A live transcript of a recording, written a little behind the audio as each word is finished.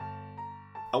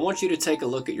I want you to take a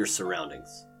look at your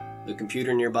surroundings. The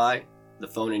computer nearby, the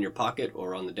phone in your pocket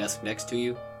or on the desk next to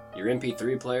you, your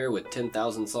MP3 player with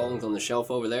 10,000 songs on the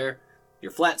shelf over there, your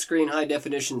flat-screen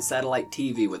high-definition satellite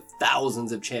TV with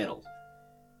thousands of channels,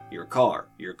 your car,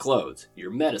 your clothes,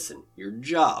 your medicine, your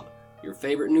job, your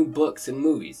favorite new books and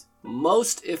movies.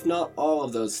 Most, if not all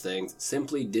of those things,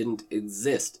 simply didn't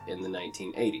exist in the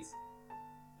 1980s.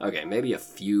 Okay, maybe a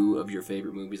few of your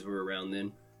favorite movies were around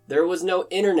then. There was no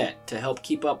internet to help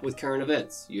keep up with current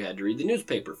events. You had to read the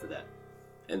newspaper for that.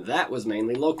 And that was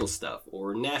mainly local stuff,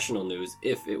 or national news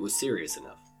if it was serious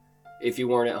enough. If you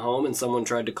weren't at home and someone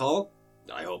tried to call,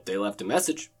 I hope they left a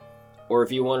message. Or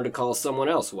if you wanted to call someone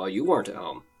else while you weren't at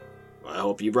home, I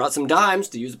hope you brought some dimes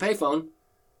to use a payphone.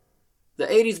 The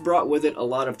 80s brought with it a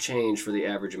lot of change for the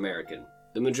average American.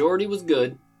 The majority was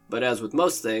good, but as with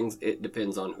most things, it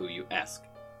depends on who you ask.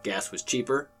 Gas was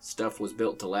cheaper, stuff was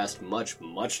built to last much,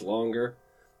 much longer.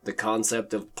 The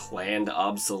concept of planned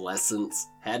obsolescence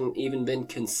hadn't even been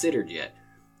considered yet.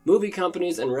 Movie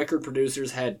companies and record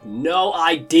producers had no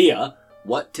idea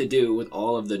what to do with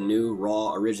all of the new,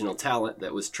 raw, original talent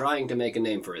that was trying to make a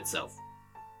name for itself.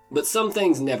 But some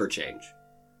things never change.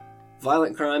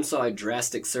 Violent crime saw a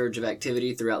drastic surge of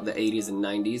activity throughout the 80s and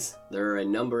 90s. There are a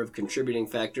number of contributing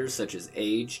factors such as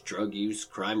age, drug use,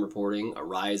 crime reporting, a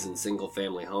rise in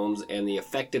single-family homes, and the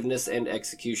effectiveness and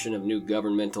execution of new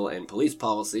governmental and police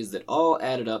policies that all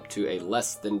added up to a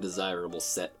less than desirable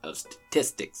set of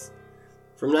statistics.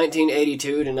 From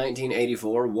 1982 to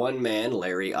 1984, one man,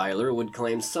 Larry Eyler, would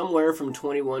claim somewhere from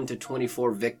 21 to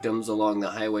 24 victims along the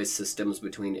highway systems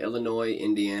between Illinois,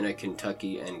 Indiana,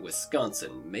 Kentucky, and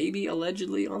Wisconsin. Maybe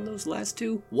allegedly on those last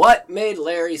two? What made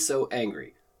Larry so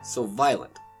angry, so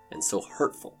violent, and so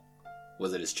hurtful?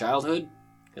 Was it his childhood?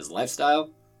 His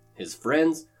lifestyle? His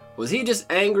friends? Was he just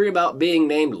angry about being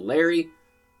named Larry?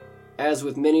 As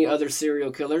with many other serial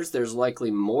killers, there's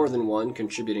likely more than one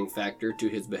contributing factor to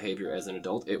his behavior as an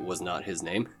adult. It was not his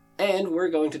name, and we're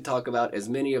going to talk about as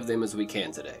many of them as we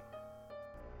can today.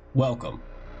 Welcome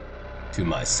to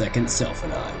My Second Self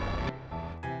and I.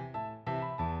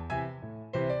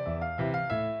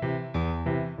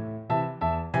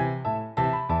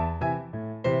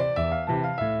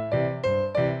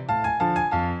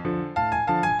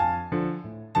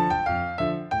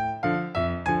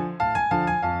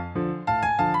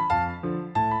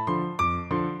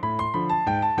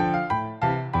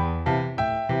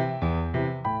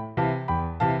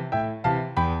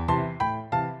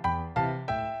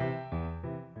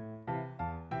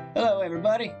 Hello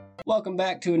everybody, welcome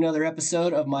back to another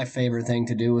episode of my favorite thing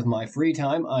to do with my free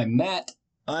time. I'm Matt.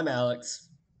 I'm Alex.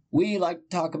 We like to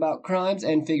talk about crimes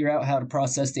and figure out how to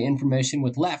process the information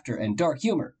with laughter and dark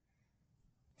humor.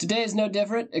 Today is no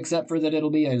different, except for that it'll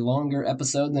be a longer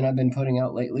episode than I've been putting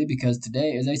out lately because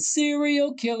today is a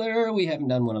serial killer. We haven't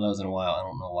done one of those in a while. I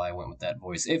don't know why I went with that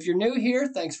voice. If you're new here,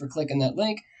 thanks for clicking that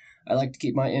link. I like to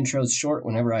keep my intros short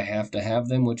whenever I have to have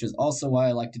them, which is also why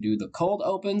I like to do the cold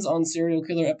opens on serial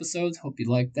killer episodes. Hope you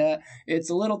like that.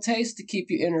 It's a little taste to keep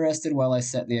you interested while I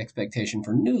set the expectation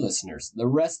for new listeners. The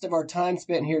rest of our time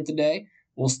spent here today,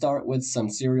 we'll start with some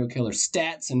serial killer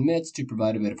stats and myths to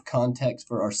provide a bit of context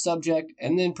for our subject,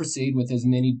 and then proceed with as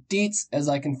many deets as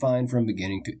I can find from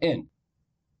beginning to end.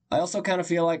 I also kind of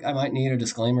feel like I might need a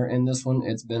disclaimer in this one.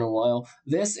 It's been a while.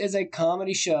 This is a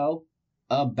comedy show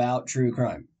about true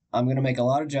crime. I'm going to make a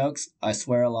lot of jokes, I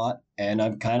swear a lot, and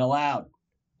I'm kind of loud.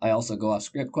 I also go off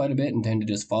script quite a bit and tend to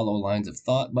just follow lines of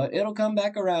thought, but it'll come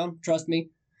back around, trust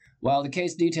me. While the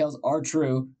case details are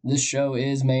true, this show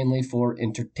is mainly for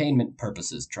entertainment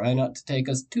purposes. Try not to take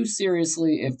us too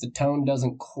seriously if the tone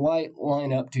doesn't quite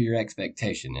line up to your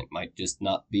expectation. It might just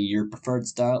not be your preferred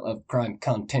style of crime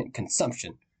content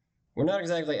consumption. We're not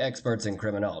exactly experts in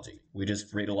criminology. We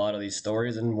just read a lot of these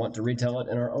stories and want to retell it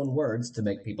in our own words to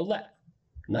make people laugh.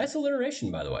 Nice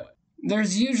alliteration, by the way.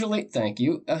 There's usually, thank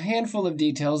you, a handful of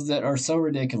details that are so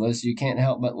ridiculous you can't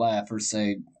help but laugh or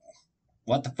say,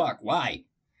 what the fuck, why?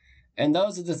 And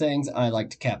those are the things I like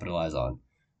to capitalize on.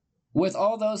 With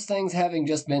all those things having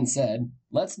just been said,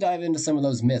 let's dive into some of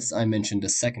those myths I mentioned a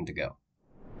second ago.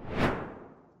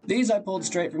 These I pulled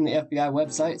straight from the FBI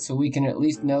website so we can at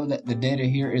least know that the data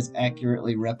here is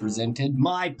accurately represented.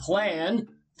 My plan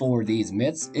for these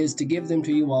myths is to give them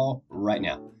to you all right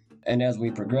now. And as we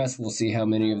progress, we'll see how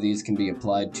many of these can be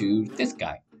applied to this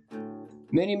guy.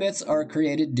 Many myths are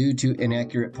created due to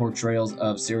inaccurate portrayals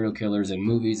of serial killers in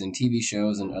movies and TV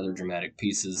shows and other dramatic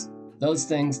pieces. Those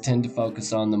things tend to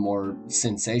focus on the more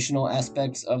sensational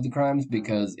aspects of the crimes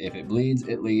because if it bleeds,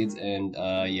 it leads, and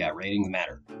ratings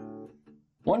matter.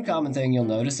 One common thing you'll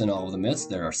notice in all of the myths,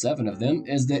 there are 7 of them,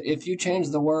 is that if you change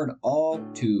the word all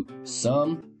to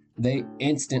some, they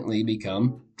instantly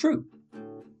become true.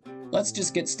 Let's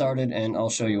just get started and I'll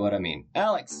show you what I mean.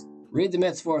 Alex, read the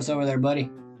myths for us over there,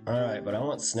 buddy. Alright, but I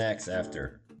want snacks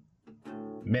after.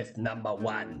 Myth number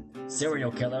 1.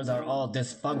 Serial killers are all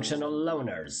dysfunctional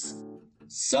loners.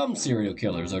 Some serial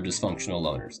killers are dysfunctional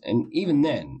loners, and even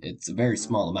then, it's a very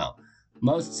small amount.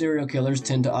 Most serial killers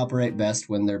tend to operate best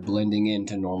when they're blending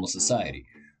into normal society.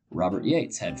 Robert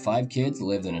Yates had 5 kids,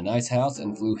 lived in a nice house,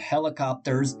 and flew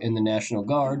helicopters in the National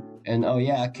Guard, and oh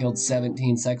yeah, killed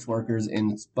 17 sex workers in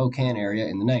the Spokane area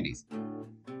in the 90s.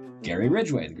 Gary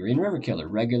Ridgway, the Green River Killer,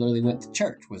 regularly went to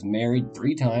church, was married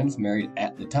 3 times, married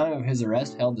at the time of his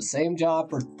arrest, held the same job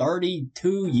for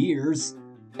 32 years,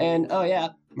 and oh yeah,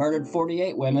 murdered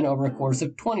 48 women over a course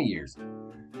of 20 years.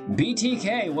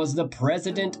 BTK was the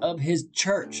president of his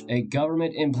church, a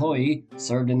government employee,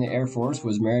 served in the Air Force,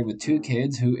 was married with 2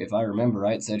 kids who, if I remember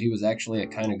right, said he was actually a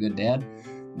kind of good dad.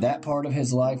 That part of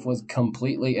his life was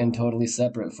completely and totally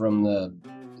separate from the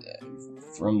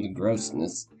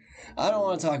grossness. I don't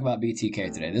want to talk about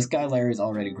BTK today. This guy Larry's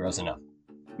already gross enough.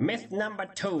 Myth number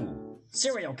 2.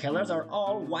 Serial killers are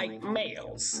all white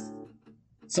males.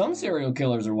 Some serial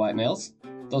killers are white males.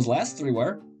 Those last 3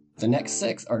 were. The next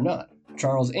 6 are not.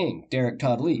 Charles Ng, Derek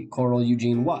Todd Lee, Coral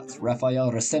Eugene Watts,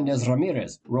 Rafael Resendez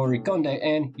Ramirez, Rory Conde,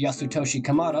 and Yasutoshi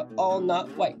Kamada, all not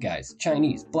white guys.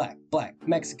 Chinese, black,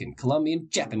 Mexican, Colombian,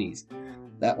 Japanese.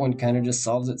 That one kind of just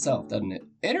solves itself, doesn't it?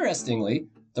 Interestingly,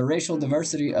 the racial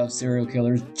diversity of serial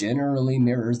killers generally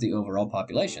mirrors the overall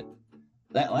population.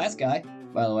 That last guy,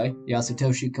 by the way,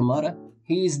 Yasutoshi Kamada,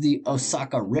 he's the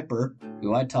Osaka Ripper,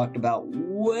 who I talked about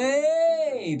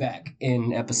way back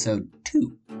in episode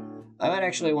 2. I might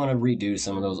actually want to redo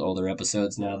some of those older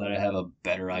episodes now that I have a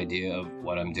better idea of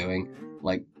what I'm doing.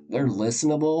 Like, they're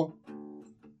listenable,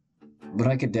 but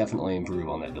I could definitely improve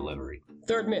on that delivery.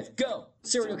 Third myth, go!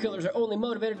 Serial killers are only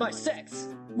motivated by sex.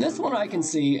 This one I can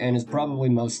see, and is probably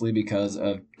mostly because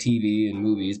of TV and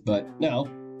movies, but no,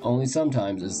 only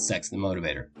sometimes is sex the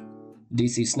motivator.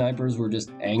 DC snipers were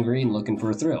just angry and looking for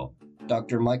a thrill.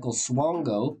 Dr. Michael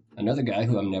Swango, another guy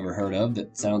who I've never heard of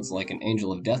that sounds like an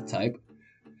angel of death type,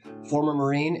 former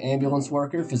Marine, ambulance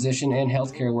worker, physician, and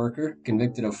healthcare worker,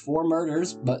 convicted of 4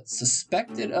 murders, but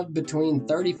suspected of between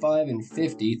 35 and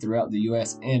 50 throughout the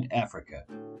US and Africa.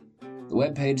 The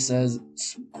webpage says,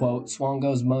 quote,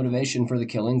 Swango's motivation for the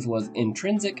killings was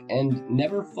intrinsic and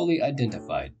never fully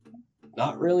identified.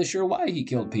 Not really sure why he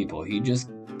killed people, he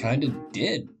just kinda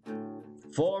did.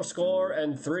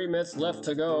 403 myths left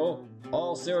to go.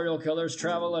 All serial killers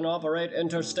travel and operate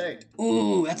interstate.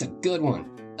 Ooh, that's a good one.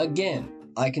 Again,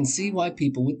 I can see why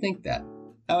people would think that.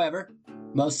 However,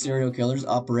 most serial killers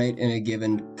operate in a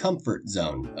given comfort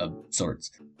zone of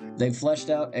sorts. They've fleshed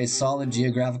out a solid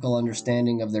geographical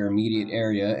understanding of their immediate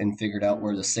area and figured out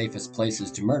where the safest places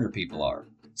to murder people are.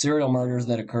 Serial murders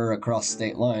that occur across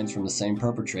state lines from the same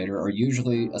perpetrator are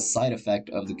usually a side effect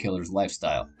of the killer's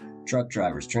lifestyle. Truck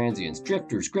drivers, transients,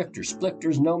 drifters, grifters,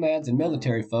 splifters, nomads, and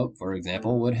military folk, for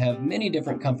example, would have many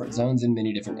different comfort zones in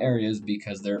many different areas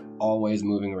because they're always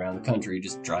moving around the country,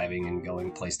 just driving and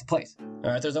going place to place.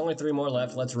 Alright, there's only 3 more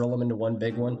left. Let's roll them into one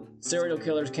big one. Serial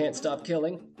killers can't stop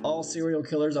killing. All serial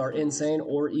killers are insane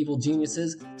or evil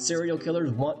geniuses. Serial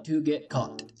killers want to get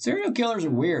caught. Serial killers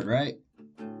are weird, right?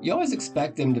 You always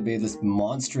expect them to be this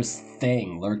monstrous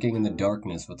thing lurking in the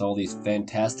darkness with all these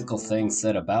fantastical things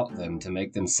said about them to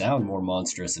make them sound more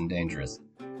monstrous and dangerous.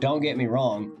 Don't get me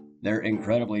wrong, they're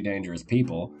incredibly dangerous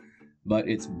people, but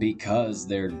it's because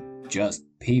they're just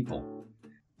people.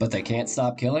 But they can't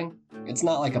stop killing? It's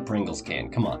not like a Pringles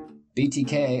can, come on.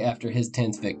 BTK, after his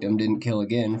 10th victim, didn't kill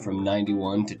again from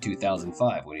 91 to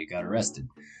 2005 when he got arrested.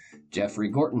 Jeffrey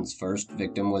Gorton's first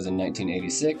victim was in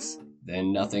 1986,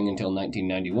 then nothing until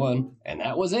 1991, and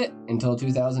that was it until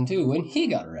 2002 when he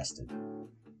got arrested.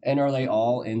 And are they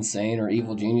all insane or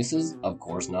evil geniuses? Of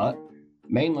course not.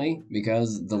 Mainly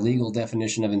because the legal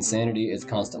definition of insanity is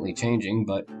constantly changing,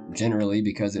 but generally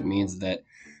because it means that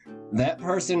that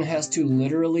person has to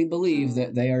literally believe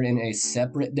that they are in a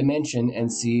separate dimension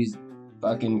and sees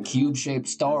fucking cube-shaped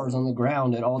stars on the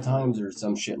ground at all times or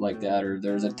some shit like that, or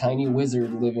there's a tiny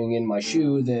wizard living in my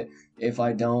shoe that if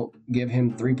I don't give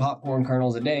him 3 popcorn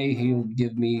kernels a day, he'll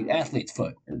give me athlete's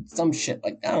foot, or some shit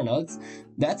like, I don't know,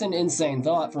 that's an insane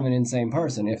thought from an insane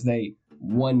person if they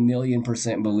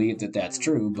 1,000,000% believe that that's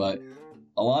true, but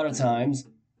a lot of times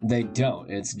they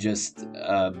don't. It's just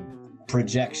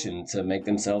projection to make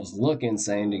themselves look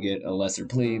insane to get a lesser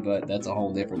plea, but that's a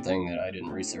whole different thing that I didn't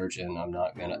research and I'm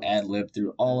not going to ad-lib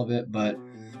through all of it, but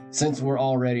since we're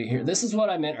already here, this is what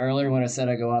I meant earlier when I said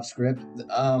I go off script.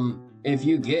 If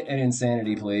you get an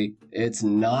insanity plea, it's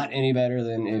not any better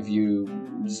than if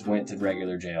you just went to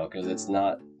regular jail, because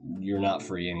you're not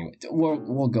free anyway.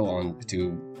 We'll go on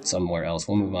to somewhere else.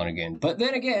 We'll move on again. But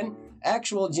then again,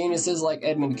 actual geniuses like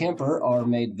Edmund Kemper are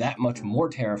made that much more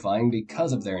terrifying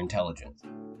because of their intelligence.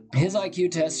 His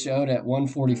IQ test showed at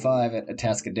 145 at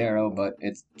Atascadero, but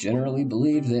it's generally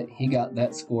believed that he got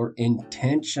that score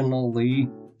intentionally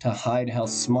to hide how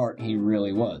smart he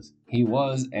really was. He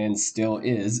was, and still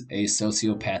is, a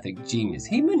sociopathic genius.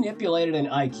 He manipulated an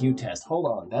IQ test. Hold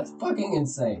on, that's fucking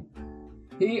insane.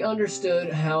 He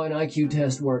understood how an IQ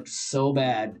test worked so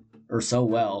bad, or so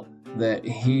well, that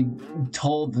he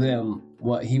told them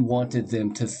what he wanted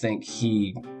them to think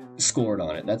he scored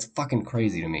on it. That's fucking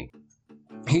crazy to me.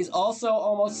 He's also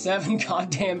almost 7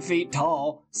 goddamn feet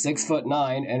tall,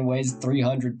 6'9", and weighs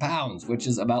 300 pounds, which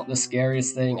is about the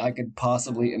scariest thing I could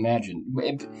possibly imagine.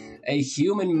 A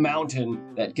human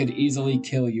mountain that could easily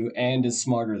kill you and is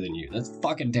smarter than you. That's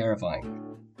fucking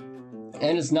terrifying.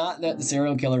 And it's not that the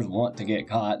serial killers want to get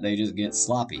caught, they just get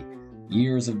sloppy.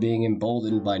 Years of being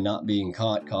emboldened by not being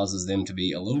caught causes them to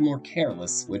be a little more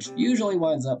careless, which usually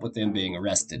winds up with them being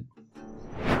arrested.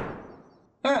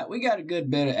 Alright, we got a good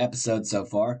bit of episodes so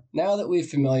far. Now that we've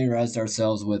familiarized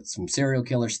ourselves with some serial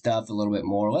killer stuff a little bit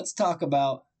more, let's talk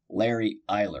about Larry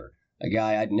Eyler, a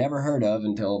guy I'd never heard of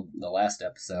until the last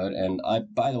episode. And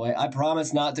by the way, I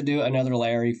promise not to do another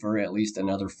Larry for at least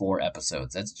another 4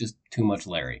 episodes. That's just too much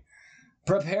Larry.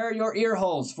 Prepare your ear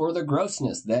holes for the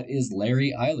grossness that is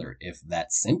Larry Eyler. If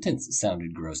that sentence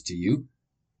sounded gross to you,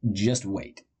 just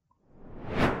wait.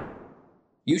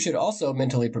 You should also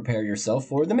mentally prepare yourself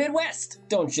for the Midwest,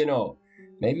 don't you know?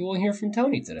 Maybe we'll hear from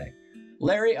Tony today.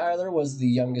 Larry Eyler was the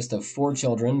youngest of 4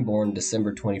 children, born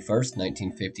December 21st,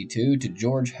 1952, to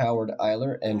George Howard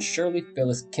Eyler and Shirley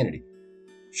Phyllis Kennedy.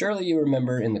 Shirley, you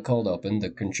remember in the cold open,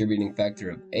 the contributing factor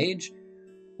of age?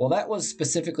 Well, that was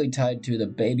specifically tied to the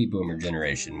baby boomer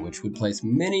generation, which would place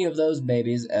many of those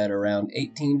babies at around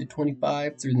 18 to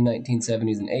 25 through the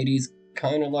 1970s and 80s,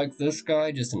 kind of like this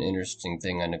guy. Just an interesting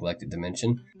thing I neglected to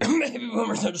mention. Baby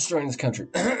boomers are destroying this country.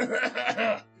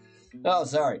 Oh,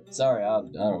 sorry, I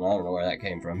don't know where that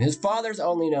came from. His father's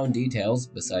only known details,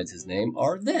 besides his name,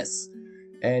 are this: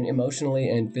 an emotionally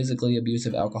and physically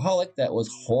abusive alcoholic that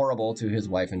was horrible to his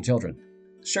wife and children.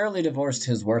 Shirley divorced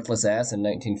his worthless ass in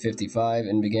 1955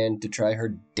 and began to try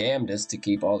her damnedest to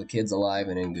keep all the kids alive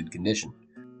and in good condition.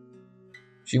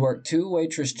 She worked 2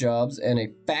 waitress jobs and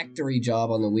a factory job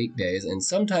on the weekdays, and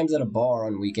sometimes at a bar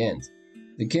on weekends.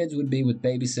 The kids would be with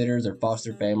babysitters or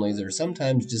foster families, or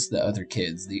sometimes just the other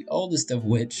kids, the oldest of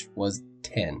which was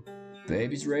 10.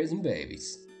 Babies raising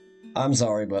babies. I'm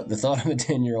sorry, but the thought of a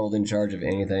 10-year-old in charge of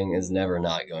anything is never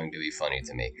not going to be funny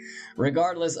to me.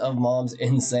 Regardless of Mom's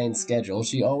insane schedule,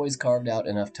 she always carved out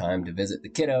enough time to visit the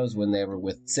kiddos when they were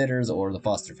with sitters or the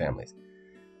foster families.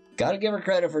 Gotta give her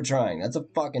credit for trying. That's a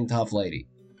fucking tough lady.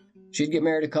 She'd get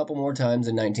married a couple more times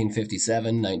in 1957,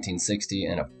 1960,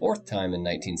 and a 4th time in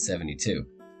 1972.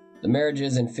 The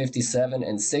marriages in 57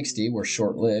 and 60 were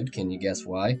short-lived. Can you guess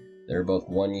why? They were both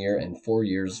 1 year and 4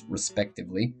 years,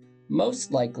 respectively,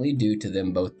 most likely due to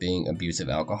them both being abusive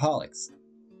alcoholics.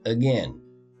 Again,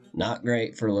 not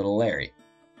great for little Larry.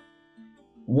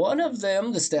 One of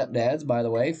them, the stepdads, by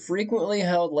the way, frequently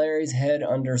held Larry's head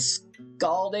under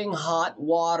scalding hot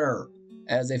water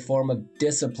as a form of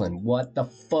discipline. What the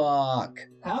fuck?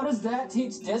 How does that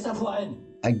teach discipline?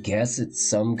 I guess it's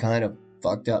some kind of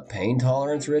fucked up pain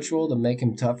tolerance ritual to make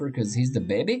him tougher because he's the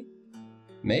baby?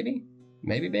 Maybe,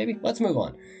 baby. Let's move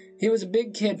on. He was a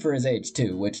big kid for his age,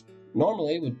 too, which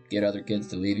normally would get other kids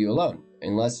to leave you alone,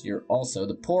 unless you're also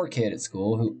the poor kid at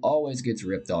school who always gets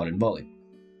ripped on and bullied.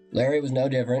 Larry was no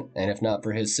different, and if not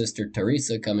for his sister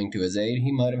Teresa coming to his aid,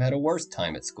 he might have had a worse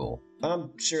time at school.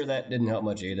 I'm sure that didn't help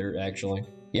much either, actually.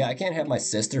 Yeah, I can't have my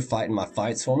sister fighting my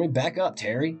fights for me. Back up,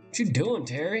 Terry. What you doing,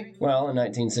 Terry? Well, in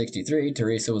 1963,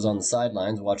 Teresa was on the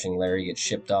sidelines watching Larry get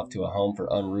shipped off to a home for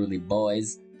unruly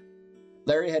boys.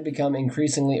 Larry had become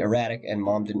increasingly erratic, and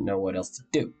Mom didn't know what else to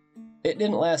do. It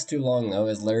didn't last too long, though,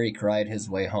 as Larry cried his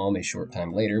way home a short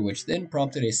time later, which then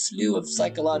prompted a slew of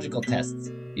psychological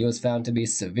tests. He was found to be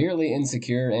severely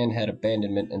insecure and had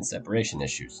abandonment and separation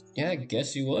issues. Yeah, I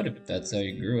guess you would if that's how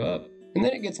you grew up. And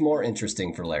then it gets more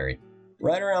interesting for Larry.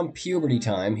 Right around puberty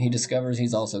time, he discovers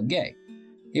he's also gay.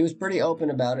 He was pretty open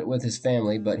about it with his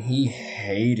family, but he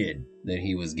hated that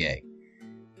he was gay.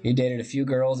 He dated a few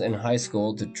girls in high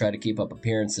school to try to keep up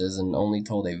appearances and only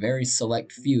told a very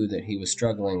select few that he was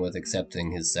struggling with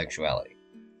accepting his sexuality.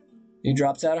 He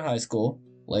drops out of high school,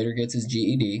 later gets his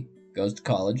GED, goes to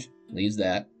college, leaves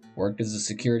that, worked as a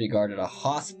security guard at a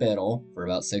hospital for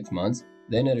about 6 months,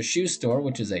 then at a shoe store,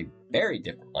 which is a very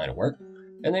different line of work.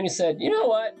 And then he said, you know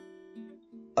what?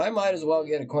 I might as well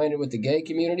get acquainted with the gay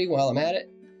community while I'm at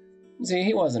it. See,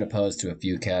 he wasn't opposed to a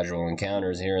few casual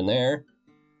encounters here and there.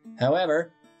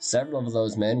 However, several of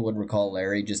those men would recall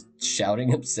Larry just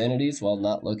shouting obscenities while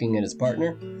not looking at his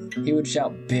partner. He would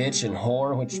shout bitch and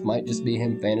whore, which might just be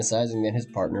him fantasizing that his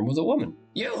partner was a woman.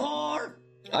 You whore!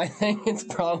 I think it's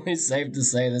probably safe to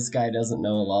say this guy doesn't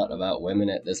know a lot about women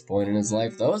at this point in his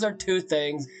life. Those are two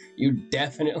things you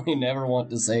definitely never want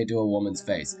to say to a woman's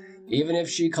face. Even if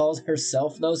she calls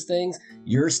herself those things,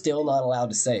 you're still not allowed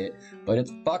to say it. But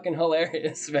it's fucking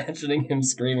hilarious imagining him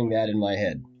screaming that in my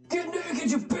head. Get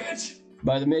naked, you bitch!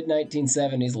 By the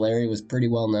mid-1970s, Larry was pretty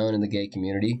well known in the gay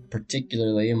community,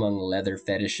 particularly among leather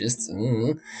fetishists.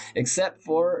 Except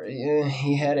for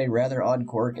he had a rather odd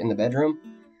quirk in the bedroom.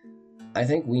 I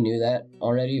think we knew that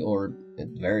already, or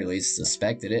at the very least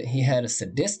suspected it. He had a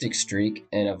sadistic streak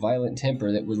and a violent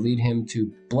temper that would lead him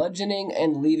to bludgeoning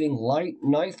and leaving light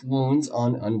knife wounds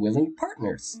on unwilling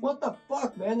partners. What the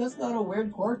fuck, man? That's not a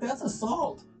weird quirk, that's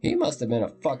assault. He must have been a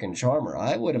fucking charmer.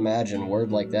 I would imagine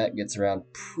word like that gets around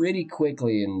pretty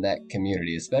quickly in that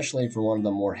community, especially for one of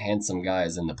the more handsome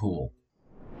guys in the pool.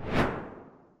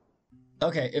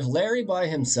 Okay, if Larry by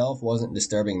himself wasn't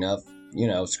disturbing enough,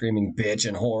 screaming bitch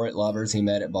and whore at lovers he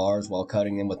met at bars while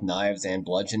cutting them with knives and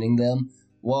bludgeoning them,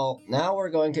 well, now we're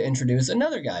going to introduce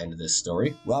another guy into this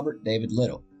story, Robert David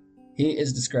Little. He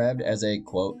is described as a,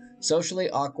 quote, socially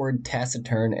awkward,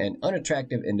 taciturn, and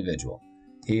unattractive individual.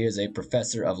 He is a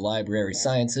professor of library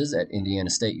sciences at Indiana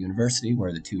State University,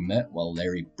 where the two met while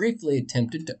Larry briefly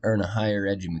attempted to earn a higher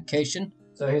education.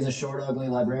 So he's a short, ugly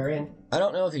librarian? I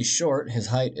don't know if he's short, his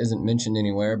height isn't mentioned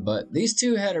anywhere, but these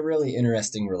two had a really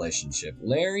interesting relationship.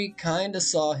 Larry kinda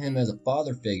saw him as a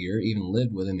father figure, even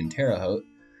lived with him in Terre Haute,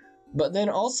 but then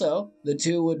also, the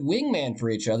two would wingman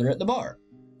for each other at the bar.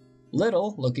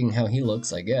 Little, looking how he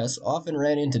looks, I guess, often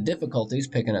ran into difficulties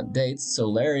picking up dates, so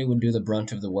Larry would do the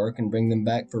brunt of the work and bring them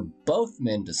back for both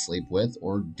men to sleep with,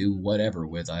 or do whatever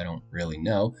with, I don't really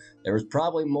know. There was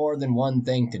probably more than one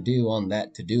thing to do on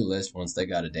that to-do list once they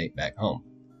got a date back home.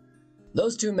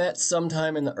 Those two met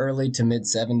sometime in the early to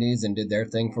mid-70s and did their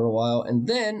thing for a while, and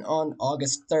then on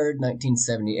August 3rd,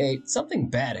 1978, something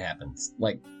bad happens.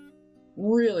 Like,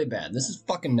 really bad. This is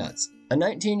fucking nuts. A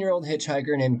 19-year-old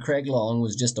hitchhiker named Craig Long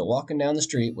was just walking down the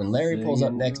street when Larry pulls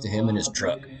up next to him in his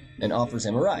truck and offers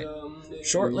him a ride.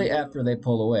 Shortly after they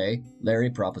pull away, Larry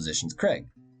propositions Craig.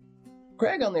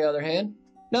 Craig, on the other hand,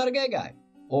 not a gay guy,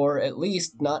 or at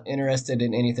least not interested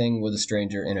in anything with a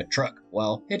stranger in a truck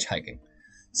while hitchhiking.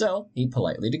 So he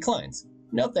politely declines.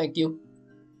 No, thank you.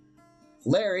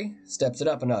 Larry steps it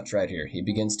up a notch right here. He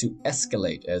begins to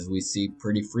escalate, as we see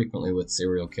pretty frequently with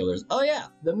serial killers. Oh yeah,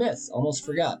 the myths, almost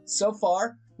forgot. So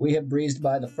far, we have breezed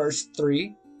by the first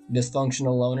three.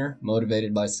 Dysfunctional loner,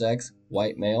 motivated by sex,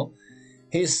 white male.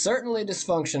 He's certainly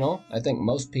dysfunctional. I think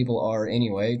most people are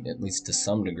anyway, at least to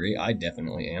some degree. I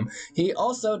definitely am. He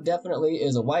also definitely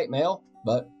is a white male,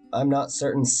 but I'm not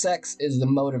certain sex is the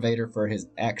motivator for his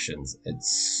actions.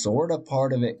 It's sort of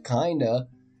part of it, kinda.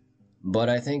 But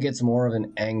I think it's more of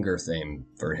an anger thing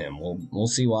for him. We'll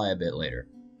see why a bit later.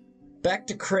 Back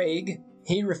to Craig.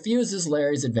 He refuses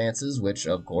Larry's advances, which,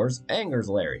 of course, angers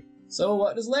Larry. So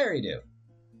what does Larry do?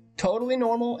 Totally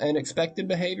normal and expected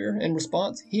behavior in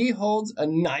response. He holds a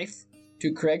knife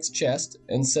to Craig's chest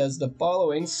and says the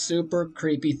following super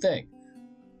creepy thing.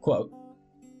 Quote,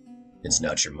 "It's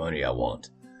not your money I want.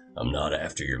 I'm not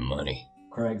after your money."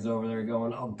 Craig's over there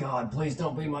going, oh God, please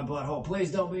don't be my butthole.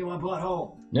 Please don't be my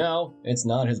butthole. No, it's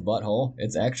not his butthole.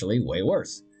 It's actually way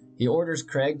worse. He orders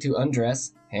Craig to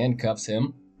undress, handcuffs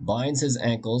him, binds his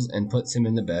ankles, and puts him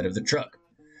in the bed of the truck.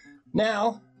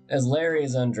 Now, as Larry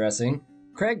is undressing,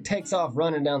 Craig takes off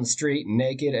running down the street,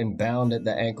 naked and bound at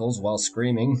the ankles while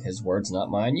screaming, his words not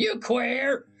mine, "You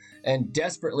queer!" and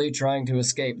desperately trying to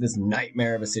escape this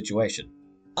nightmare of a situation.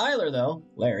 Eyler, though,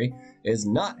 Larry, is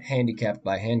not handicapped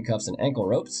by handcuffs and ankle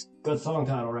ropes. Good song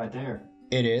title right there.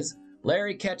 It is.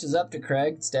 Larry catches up to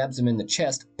Craig, stabs him in the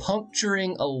chest,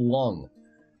 puncturing a lung.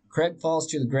 Craig falls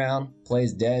to the ground,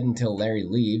 plays dead until Larry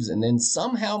leaves, and then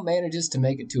somehow manages to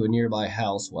make it to a nearby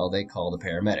house while they call the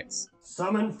paramedics.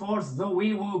 Summon forth the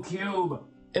wee-woo cube.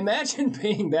 Imagine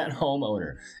being that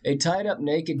homeowner. A tied-up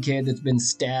naked kid that's been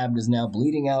stabbed is now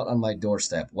bleeding out on my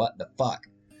doorstep. What the fuck?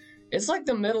 It's like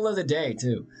the middle of the day,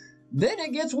 too. Then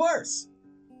it gets worse.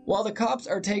 While the cops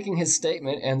are taking his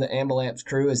statement and the ambulance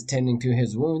crew is tending to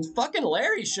his wounds, fucking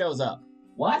Larry shows up.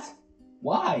 What?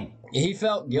 Why? He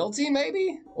felt guilty,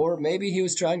 maybe? Or maybe he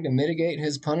was trying to mitigate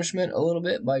his punishment a little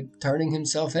bit by turning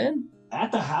himself in?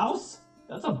 At the house?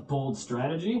 That's a bold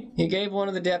strategy. He gave one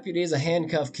of the deputies a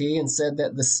handcuff key and said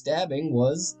that the stabbing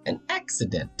was an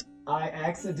accident. I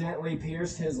accidentally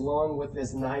pierced his lung with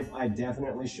this knife I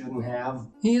definitely shouldn't have.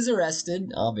 He's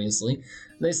arrested, obviously.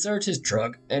 They search his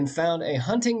truck and found a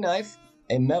hunting knife,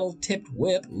 a metal-tipped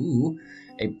whip,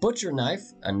 a butcher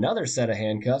knife, another set of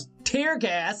handcuffs, tear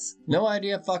gas, no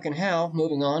idea fucking how,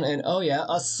 moving on, and oh yeah,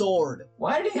 a sword.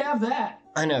 Why did he have that?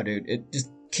 I know, dude, it just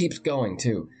keeps going,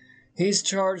 too. He's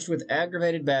charged with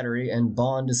aggravated battery and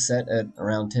bond is set at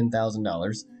around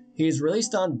 $10,000. He's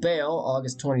released on bail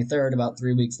August 23rd, about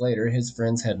 3 weeks later. His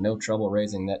friends had no trouble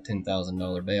raising that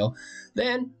 $10,000 bail.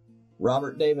 Then,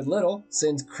 Robert David Little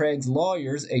sends Craig's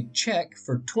lawyers a check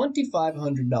for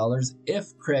 $2,500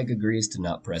 if Craig agrees to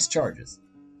not press charges.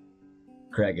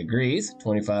 Craig agrees.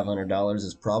 $2,500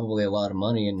 is probably a lot of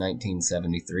money in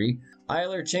 1973.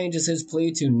 Eyler changes his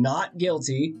plea to not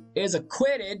guilty, is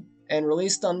acquitted, and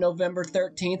released on November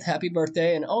 13th, happy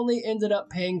birthday, and only ended up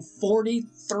paying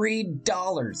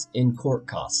 $43 in court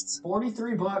costs.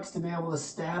 $43 to be able to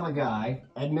stab a guy,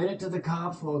 admit it to the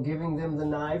cops while giving them the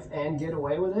knife, and get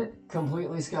away with it,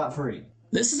 completely scot-free.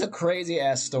 This is a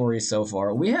crazy-ass story so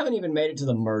far. We haven't even made it to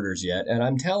the murders yet, and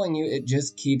I'm telling you, it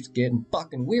just keeps getting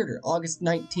fucking weirder. August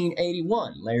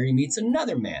 1981, Larry meets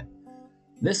another man.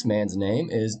 This man's name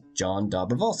is John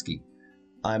Dobrovolsky.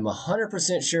 I'm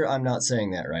 100% sure I'm not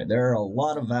saying that right. There are a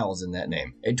lot of vowels in that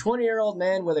name. A 20-year-old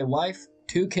man with a wife,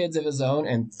 2 kids of his own,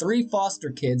 and 3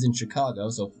 foster kids in Chicago,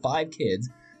 so 5 kids.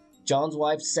 John's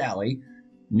wife, Sally,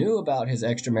 knew about his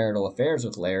extramarital affairs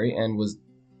with Larry and was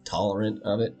tolerant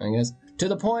of it, I guess. To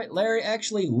the point, Larry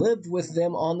actually lived with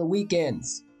them on the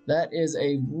weekends. That is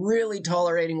a really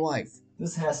tolerating wife.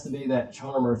 This has to be that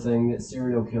charmer thing that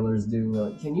serial killers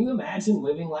do. Can you imagine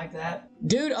living like that?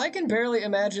 Dude, I can barely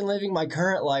imagine living my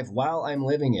current life while I'm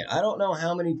living it. I don't know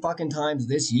how many fucking times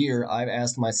this year I've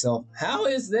asked myself, how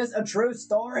is this a true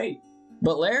story?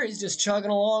 But Larry's just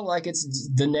chugging along like it's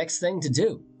the next thing to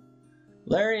do.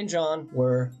 Larry and John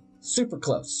were super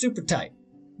close, super tight.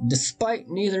 Despite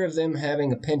neither of them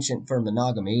having a penchant for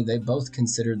monogamy, they both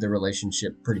considered the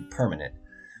relationship pretty permanent.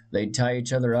 They'd tie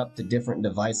each other up to different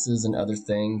devices and other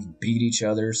things, beat each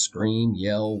other, scream,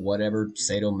 yell, whatever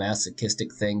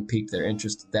sadomasochistic thing piqued their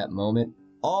interest at that moment.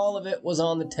 All of it was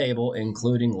on the table,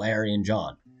 including Larry and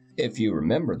John. If you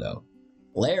remember, though,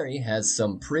 Larry has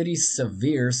some pretty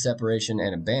severe separation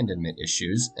and abandonment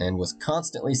issues and was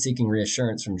constantly seeking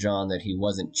reassurance from John that he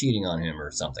wasn't cheating on him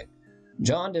or something.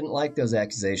 John didn't like those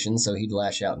accusations, so he'd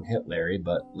lash out and hit Larry,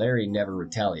 but Larry never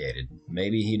retaliated.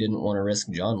 Maybe he didn't want to risk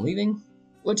John leaving?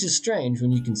 Which is strange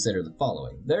when you consider the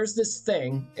following. There's this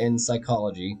thing in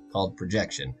psychology called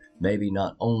projection. Maybe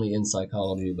not only in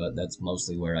psychology, but that's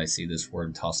mostly where I see this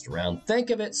word tossed around.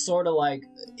 Think of it sort of like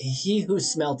he who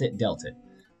smelt it dealt it.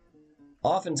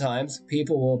 Oftentimes,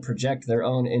 people will project their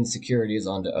own insecurities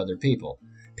onto other people.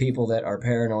 People that are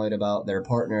paranoid about their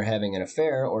partner having an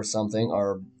affair or something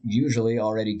are usually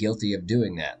already guilty of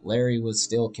doing that. Larry was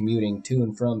still commuting to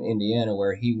and from Indiana,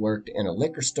 where he worked in a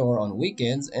liquor store on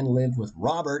weekends and lived with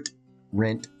Robert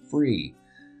rent-free.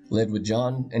 Lived with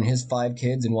John and his 5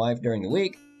 kids and wife during the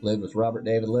week. Lived with Robert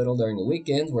David Little during the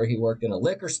weekends, where he worked in a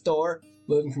liquor store,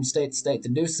 moving from state to state to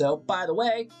do so. By the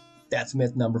way, that's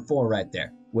myth number 4 right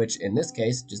there, which in this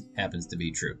case just happens to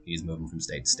be true. He's moving from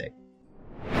state to state.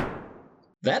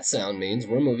 That sound means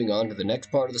we're moving on to the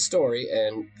next part of the story,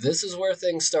 and this is where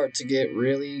things start to get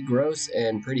really gross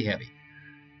and pretty heavy.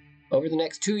 Over the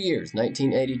next 2 years,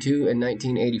 1982 and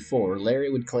 1984, Larry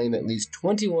would claim at least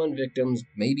 21 victims,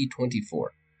 maybe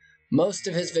 24. Most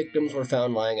of his victims were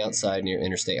found lying outside near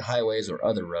interstate highways or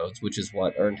other roads, which is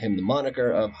what earned him the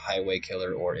moniker of highway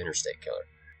killer or interstate killer.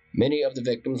 Many of the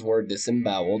victims were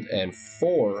disemboweled, and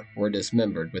 4 were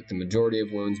dismembered, with the majority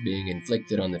of wounds being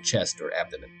inflicted on the chest or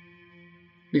abdomen.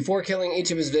 Before killing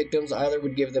each of his victims, Eyler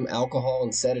would give them alcohol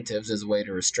and sedatives as a way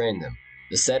to restrain them.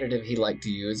 The sedative he liked to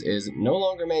use is no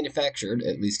longer manufactured,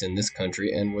 at least in this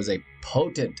country, and was a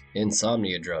potent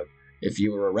insomnia drug. If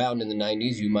you were around in the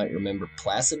 90s, you might remember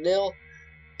Placidil.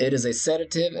 It is a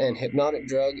sedative and hypnotic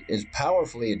drug, is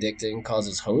powerfully addicting,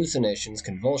 causes hallucinations,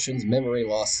 convulsions, memory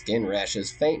loss, skin rashes,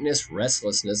 faintness,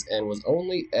 restlessness, and was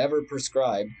only ever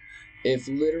prescribed if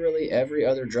literally every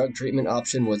other drug treatment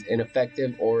option was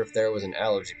ineffective or if there was an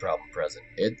allergy problem present.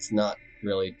 It's not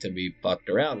really to be fucked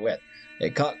around with.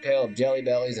 A cocktail of Jelly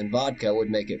Bellies and vodka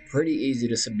would make it pretty easy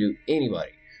to subdue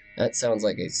anybody. That sounds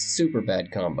like a super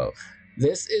bad combo.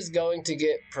 This is going to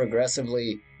get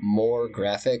progressively more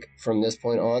graphic from this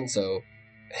point on, so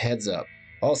heads up.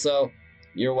 Also,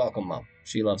 you're welcome, Mom.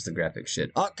 She loves the graphic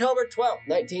shit. October 12th,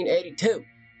 1982.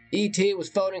 E.T. was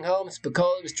phoning home.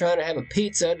 Spicoli was trying to have a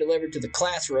pizza delivered to the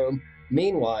classroom.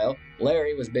 Meanwhile,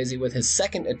 Larry was busy with his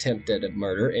second attempt at a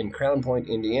murder in Crown Point,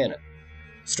 Indiana.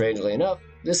 Strangely enough,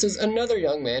 this is another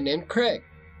young man named Craig.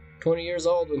 20 years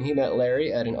old when he met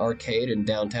Larry at an arcade in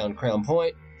downtown Crown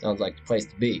Point. Sounds like the place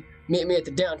to be. Meet me at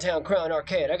the downtown Crown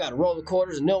Arcade. I got a roll of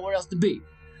quarters and nowhere else to be.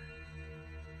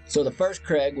 So the first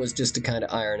Craig was just to kind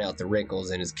of iron out the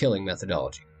wrinkles in his killing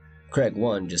methodology. Craig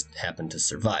 1 just happened to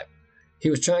survive. He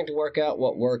was trying to work out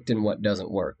what worked and what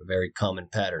doesn't work, a very common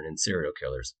pattern in serial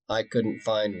killers. I couldn't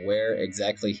find where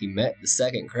exactly he met the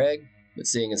second Craig, but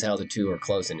seeing as how the two are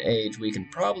close in age, we can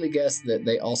probably guess that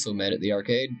they also met at the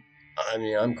arcade. I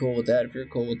mean, I'm cool with that if you're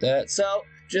cool with that. So,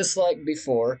 just like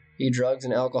before, he drugs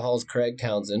and alcohols Craig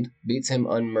Townsend, beats him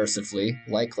unmercifully,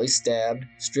 likely stabbed,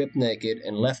 stripped naked,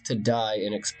 and left to die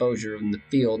in exposure in the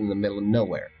field in the middle of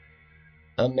nowhere.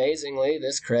 Amazingly,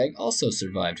 this Craig also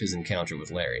survived his encounter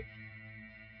with Larry.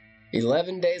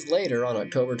 11 days later, on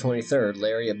October 23rd,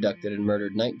 Larry abducted and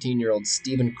murdered 19-year-old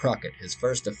Stephen Crockett, his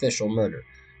first official murder.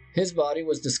 His body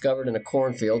was discovered in a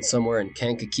cornfield somewhere in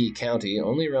Kankakee County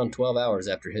only around 12 hours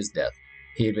after his death.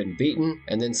 He had been beaten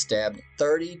and then stabbed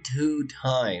 32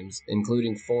 times,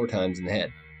 including 4 times in the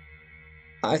head.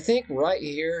 I think right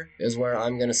here is where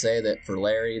I'm going to say that for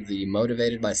Larry, the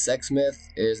motivated by sex myth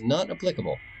is not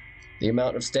applicable. The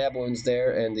amount of stab wounds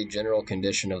there and the general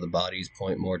condition of the bodies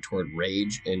point more toward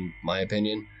rage, in my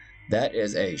opinion. That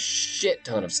is a shit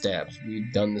ton of stabs.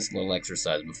 We've done this little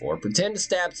exercise before. Pretend to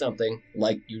stab something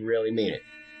like you really mean it.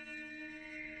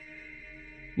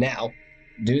 Now,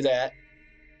 do that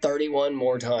 31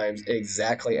 more times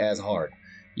exactly as hard.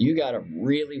 You gotta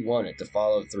really want it to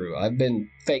follow through. I've been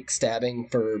fake stabbing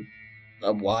for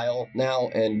a while now,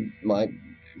 and I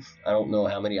don't know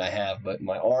how many I have, but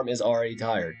my arm is already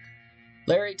tired.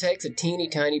 Larry takes a teeny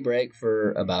tiny break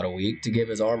for about a week to give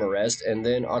his arm a rest, and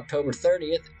then October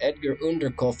 30th, Edgar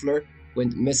Underkoffler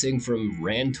went missing from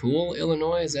Rantoul,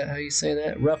 Illinois. Is that how you say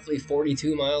that? Roughly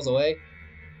 42 miles away.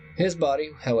 His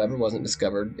body, however, wasn't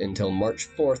discovered until March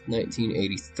 4th,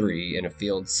 1983, in a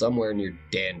field somewhere near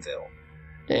Danville.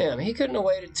 Damn, he couldn't have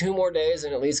waited 2 more days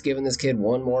and at least given this kid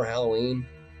one more Halloween.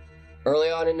 Early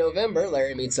on in November,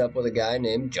 Larry meets up with a guy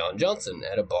named John Johnson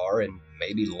at a bar in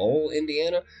maybe Lowell,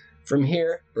 Indiana. From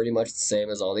here, pretty much the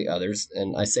same as all the others,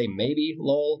 and I say maybe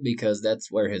Lowell because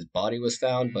that's where his body was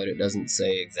found, but it doesn't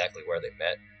say exactly where they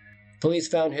met. Police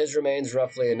found his remains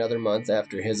roughly another month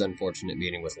after his unfortunate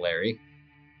meeting with Larry.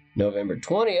 November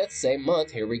 20th, same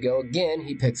month, here we go again,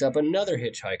 he picks up another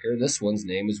hitchhiker. This one's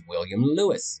name is William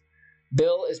Lewis.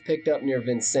 Bill is picked up near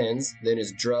Vincennes, then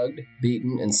is drugged,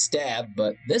 beaten, and stabbed,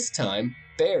 but this time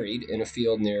buried in a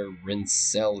field near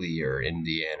Rensselaer,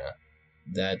 Indiana.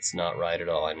 That's not right at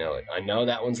all, I know it. I know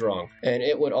that one's wrong. And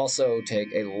it would also take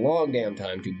a long damn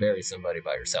time to bury somebody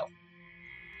by yourself.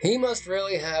 He must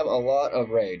really have a lot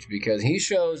of rage because he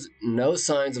shows no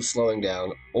signs of slowing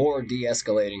down or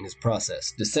de-escalating his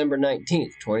process. December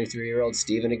 19th, 23-year-old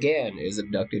Stephen again is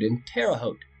abducted in Terre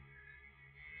Haute.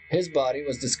 His body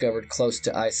was discovered close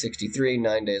to I-63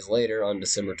 9 days later on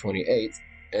December 28th.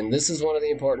 And this is one of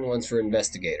the important ones for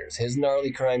investigators. His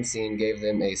gnarly crime scene gave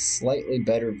them a slightly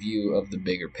better view of the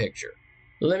bigger picture.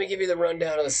 Let me give you the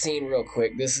rundown of the scene real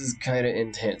quick. This is kind of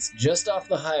intense. Just off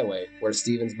the highway where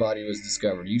Stephen's body was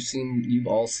discovered, you've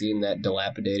all seen that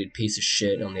dilapidated piece of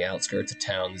shit on the outskirts of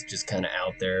town that's just kind of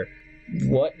out there.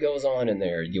 What goes on in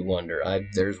there, you wonder?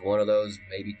 There's one of those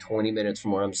maybe 20 minutes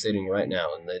from where I'm sitting right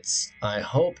now, and I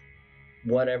hope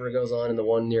whatever goes on in the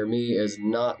one near me is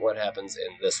not what happens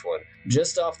in this one.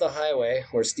 Just off the highway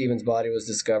where Stephen's body was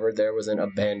discovered, there was an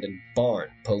abandoned barn.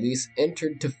 Police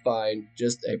entered to find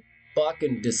just a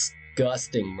fucking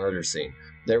disgusting murder scene.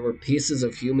 There were pieces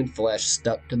of human flesh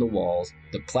stuck to the walls.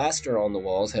 The plaster on the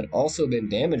walls had also been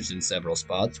damaged in several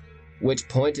spots, which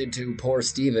pointed to poor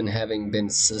Stephen having been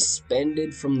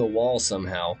suspended from the wall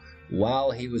somehow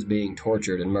while he was being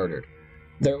tortured and murdered.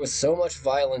 There was so much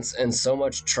violence and so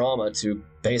much trauma to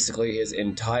basically his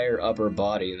entire upper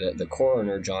body that the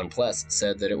coroner, John Pless,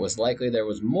 said that it was likely there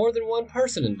was more than one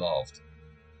person involved.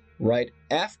 Right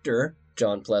after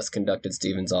John Pless conducted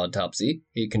Stephen's autopsy,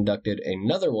 he conducted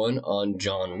another one on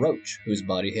John Roach, whose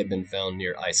body had been found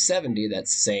near I-70 that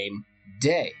same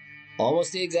day.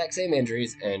 Almost the exact same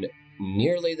injuries and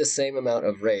nearly the same amount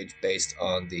of rage based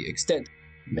on the extent.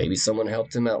 Maybe someone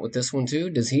helped him out with this one too.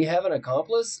 Does he have an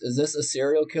accomplice? Is this a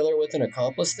serial killer with an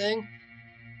accomplice thing?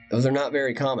 Those are not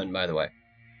very common, by the way.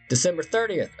 December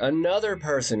 30th, another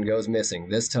person goes missing.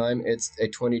 This time it's a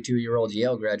 22-year-old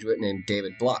Yale graduate named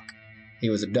David Block. He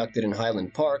was abducted in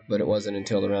Highland Park, but it wasn't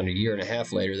until around a year and a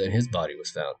half later that his body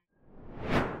was found.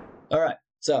 Alright,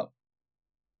 so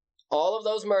All of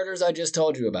those murders I just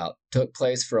told you about took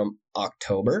place from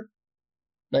October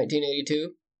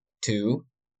 1982 to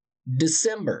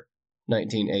December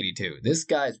 1982. This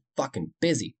guy's fucking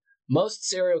busy. Most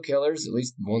serial killers, at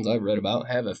least the ones I've read about,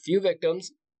 have a few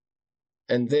victims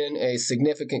and then a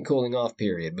significant cooling off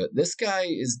period. But this guy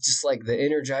is just like the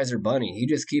Energizer Bunny. He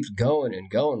just keeps going and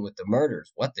going with the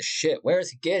murders. What the shit? Where is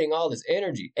he getting all this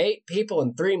energy? 8 people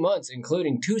in 3 months,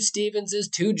 including 2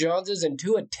 Stevenses, 2 Joneses, and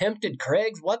 2 attempted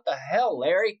Craigs? What the hell,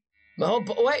 Larry? Oh,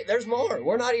 but wait, there's more.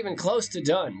 We're not even close to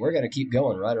done. We're going to keep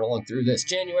going right along through this.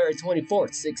 January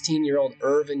 24th, 16-year-old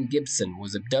Irvin Gibson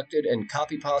was abducted and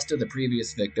copy-pasted the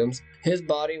previous victims. His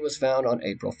body was found on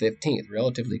April 15th,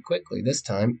 relatively quickly this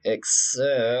time,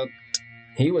 except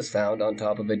he was found on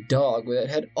top of a dog that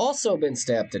had also been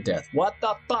stabbed to death. What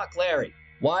the fuck, Larry?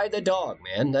 Why the dog,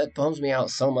 man? That bums me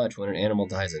out so much when an animal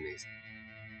dies in these.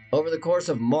 Over the course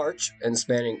of March and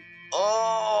spanning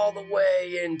all the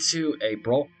way into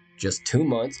April, just 2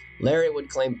 months, Larry would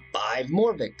claim 5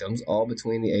 more victims, all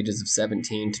between the ages of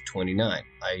 17 to 29.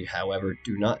 I, however,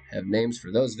 do not have names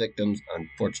for those victims,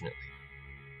 unfortunately.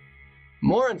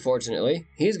 More unfortunately,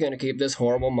 he's going to keep this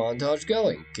horrible montage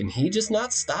going. Can he just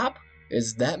not stop?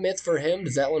 Is that myth for him?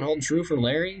 Does that one hold true for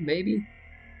Larry, maybe?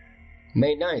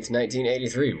 May 9th,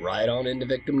 1983, right on into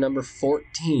victim number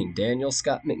 14, Daniel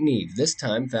Scott McNeve, this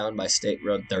time found by State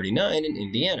Road 39 in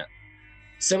Indiana.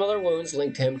 Similar wounds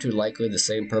linked him to likely the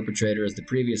same perpetrator as the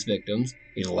previous victims,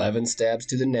 11 stabs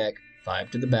to the neck,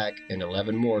 5 to the back, and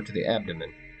 11 more to the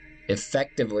abdomen,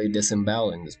 effectively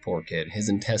disemboweling this poor kid. His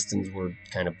intestines were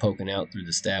kind of poking out through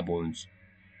the stab wounds.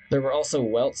 There were also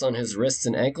welts on his wrists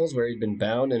and ankles where he'd been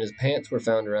bound, and his pants were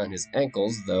found around his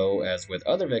ankles, though, as with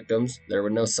other victims, there were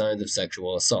no signs of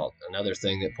sexual assault, another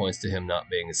thing that points to him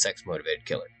not being a sex-motivated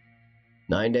killer.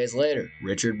 9 days later,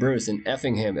 Richard Bruce in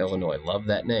Effingham, Illinois, love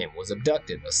that name, was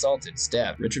abducted, assaulted,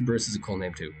 stabbed. Richard Bruce is a cool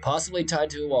name too. Possibly tied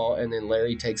to a wall, and then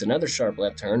Larry takes another sharp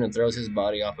left turn and throws his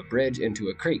body off a bridge into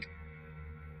a creek.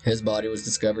 His body was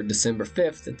discovered December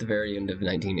 5th at the very end of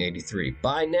 1983.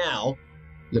 By now,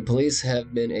 the police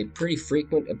have been a pretty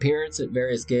frequent appearance at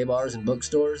various gay bars and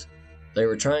bookstores. They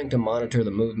were trying to monitor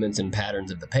the movements and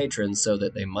patterns of the patrons so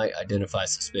that they might identify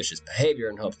suspicious behavior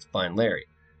in hopes to find Larry.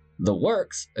 The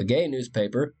Works, a gay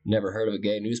newspaper, never heard of a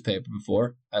gay newspaper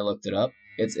before. I looked it up.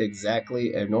 It's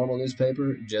exactly a normal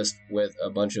newspaper, just with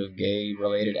a bunch of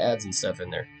gay-related ads and stuff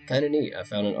in there. Kind of neat. I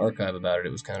found an archive about it.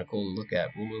 It was kind of cool to look at.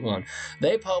 We'll move on.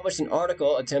 They published an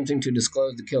article attempting to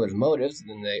disclose the killer's motives.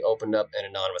 Then they opened up an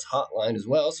anonymous hotline as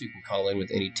well, so you can call in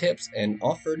with any tips, and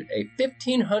offered a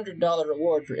 $1,500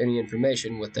 reward for any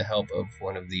information with the help of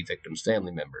one of the victim's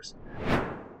family members.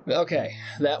 Okay,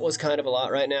 that was kind of a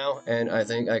lot right now, and I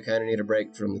think I kind of need a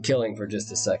break from the killing for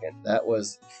just a second. That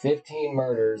was 15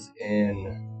 murders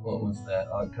in, what was that,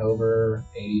 October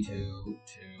 82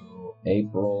 to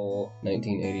April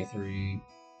 1983.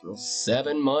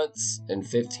 7 months and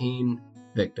 15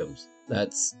 victims.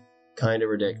 That's kind of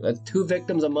ridiculous. That's 2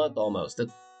 victims a month almost.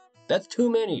 That's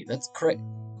too many. That's crazy.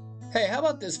 Hey, how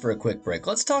about this for a quick break?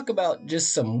 Let's talk about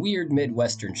just some weird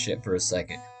Midwestern shit for a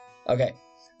second. Okay.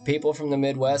 People from the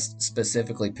Midwest,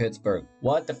 specifically Pittsburgh.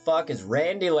 What the fuck is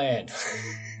Randyland?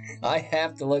 I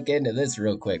have to look into this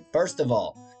real quick. First of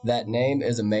all, that name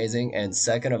is amazing. And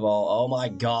second of all, oh my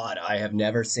god, I have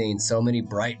never seen so many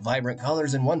bright, vibrant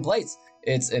colors in one place.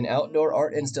 It's an outdoor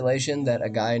art installation that a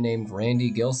guy named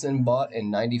Randy Gilson bought in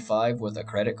 '95 with a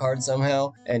credit card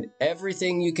somehow, and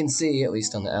everything you can see, at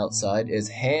least on the outside, is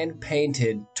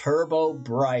hand-painted, turbo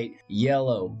bright,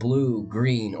 yellow, blue,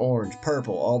 green, orange,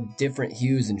 purple, all different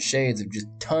hues and shades of just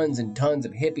tons and tons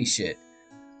of hippie shit.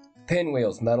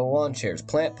 Pinwheels, metal lawn chairs,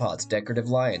 plant pots, decorative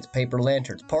lions, paper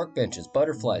lanterns, park benches,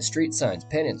 butterflies, street signs,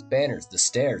 pennants, banners, the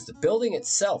stairs, the building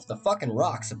itself, the fucking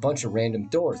rocks, a bunch of random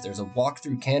doors. There's a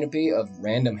walk-through canopy of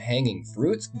random hanging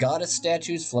fruits, goddess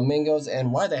statues, flamingos,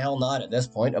 and why the hell not at this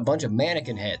point, a bunch of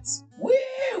mannequin heads.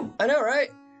 Woo! I know, right?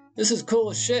 This is cool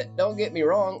as shit, don't get me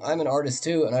wrong, I'm an artist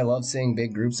too, and I love seeing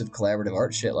big groups of collaborative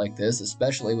art shit like this,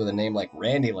 especially with a name like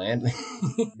Randyland.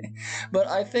 But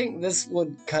I think this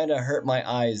would kind of hurt my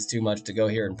eyes too much to go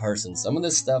here in person. Some of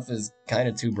this stuff is kind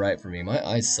of too bright for me, my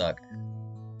eyes suck.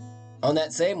 On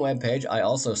that same webpage, I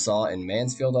also saw in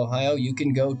Mansfield, Ohio, you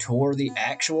can go tour the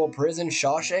actual prison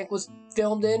Shawshank was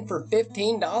filmed in for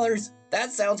 $15.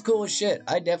 That sounds cool as shit,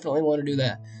 I definitely want to do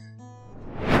that.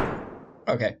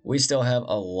 Okay, we still have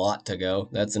a lot to go.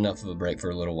 That's enough of a break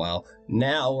for a little while.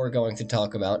 Now we're going to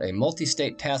talk about a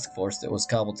multi-state task force that was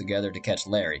cobbled together to catch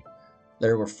Larry.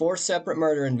 There were 4 separate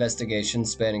murder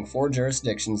investigations spanning 4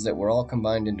 jurisdictions that were all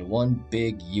combined into one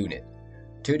big unit.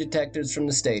 2 detectives from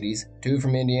the Stadies, 2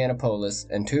 from Indianapolis,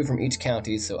 and 2 from each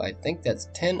county, so I think that's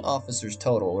 10 officers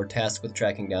total were tasked with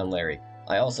tracking down Larry.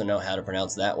 I also know how to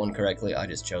pronounce that one correctly, I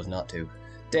just chose not to.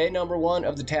 Day number 1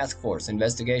 of the task force,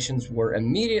 investigations were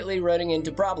immediately running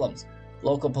into problems.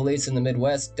 Local police in the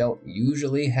Midwest don't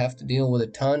usually have to deal with a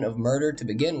ton of murder to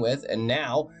begin with, and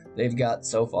now they've got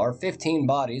so far 15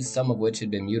 bodies, some of which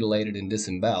had been mutilated and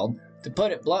disemboweled. To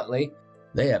put it bluntly,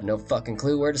 they have no fucking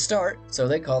clue where to start, so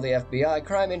they call the FBI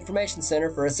Crime Information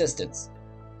Center for assistance.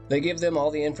 They give them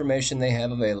all the information they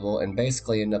have available and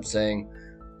basically end up saying,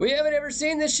 "We haven't ever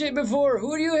seen this shit before.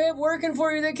 Who do you have working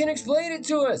for you that can explain it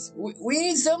to us? We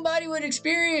need somebody with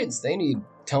experience." They need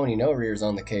Tony No Rears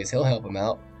on the case. He'll help them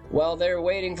out. While they're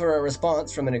waiting for a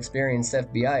response from an experienced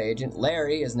FBI agent,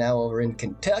 Larry is now over in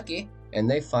Kentucky,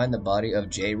 and they find the body of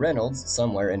Jay Reynolds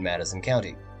somewhere in Madison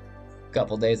County. A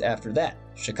couple days after that,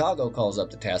 Chicago calls up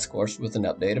the task force with an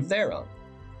update of their own.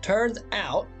 Turns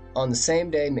out, on the same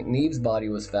day McNeeb's body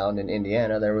was found in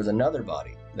Indiana, there was another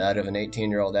body, that of an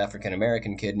 18-year-old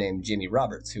African-American kid named Jimmy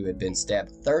Roberts, who had been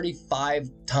stabbed 35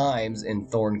 times in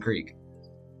Thorn Creek.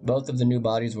 Both of the new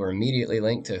bodies were immediately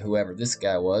linked to whoever this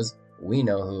guy was. We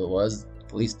know who it was. The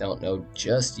police don't know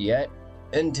just yet.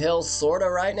 Until sorta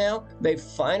right now, they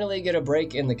finally get a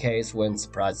break in the case when,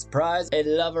 surprise, surprise, a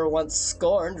lover once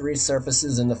scorned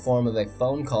resurfaces in the form of a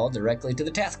phone call directly to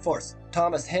the task force.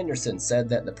 Thomas Henderson said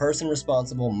that the person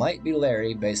responsible might be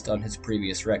Larry based on his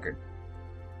previous record.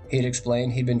 He'd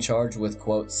explained he'd been charged with,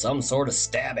 quote, some sort of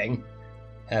stabbing,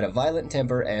 had a violent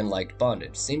temper, and liked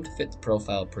bondage. Seemed to fit the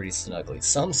profile pretty snugly.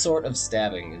 Some sort of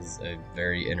stabbing is a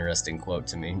very interesting quote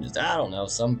to me. Just, I don't know,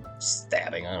 some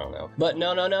stabbing, I don't know. But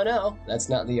no. That's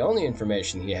not the only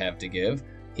information he have to give.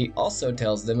 He also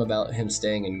tells them about him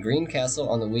staying in Greencastle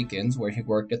on the weekends where he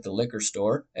worked at the liquor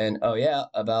store. And oh yeah,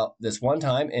 about this one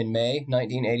time in May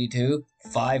 1982,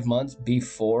 5 months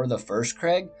before the first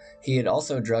Craig, he had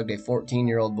also drugged a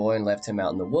 14-year-old boy and left him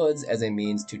out in the woods as a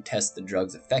means to test the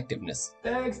drug's effectiveness.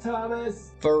 Thanks,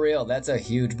 Thomas. For real, that's a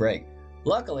huge break.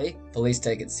 Luckily, police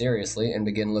take it seriously and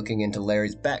begin looking into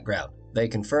Larry's background. They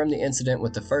confirm the incident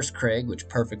with the first Craig, which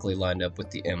perfectly lined up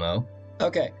with the MO.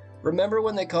 Okay. Remember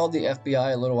when they called the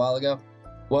FBI a little while ago?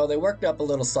 Well, they worked up a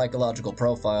little psychological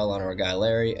profile on our guy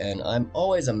Larry, and I'm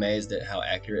always amazed at how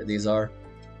accurate these are.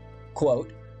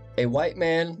 Quote, a white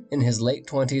man in his late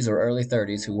 20s or early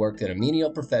 30s who worked in a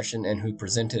menial profession and who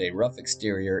presented a rough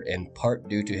exterior in part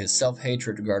due to his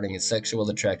self-hatred regarding his sexual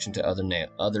attraction to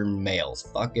other males.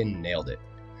 Fucking nailed it.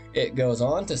 It goes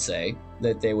on to say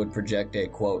that they would project a,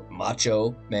 quote,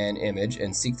 macho man image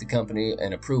and seek the company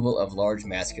and approval of large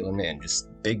masculine men, just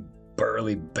big,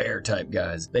 burly bear type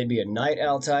guys. They'd be a night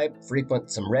owl type,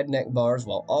 frequent some redneck bars,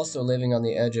 while also living on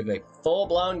the edge of a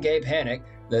full-blown gay panic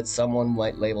that someone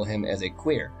might label him as a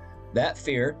queer. That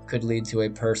fear could lead to a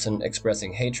person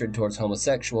expressing hatred towards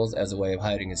homosexuals as a way of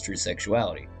hiding his true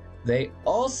sexuality. They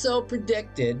also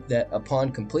predicted that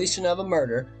upon completion of a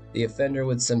murder, the offender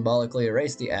would symbolically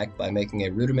erase the act by making a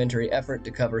rudimentary effort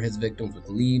to cover his victims with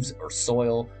leaves or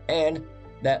soil, and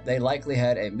that they likely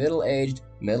had a middle-aged,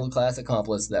 middle-class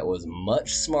accomplice that was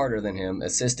much smarter than him,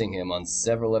 assisting him on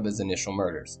several of his initial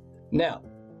murders. Now,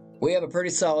 we have a pretty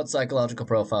solid psychological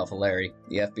profile for Larry.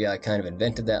 The FBI kind of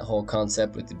invented that whole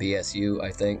concept with the BSU,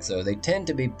 I think, so they tend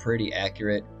to be pretty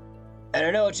accurate. And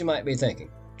I know what you might be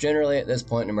thinking. Generally, at this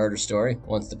point in a murder story,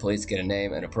 once the police get a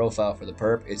name and a profile for the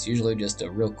perp, it's usually just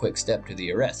a real quick step to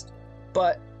the arrest.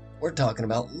 But we're talking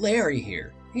about Larry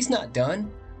here. He's not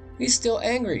done. He's still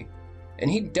angry. And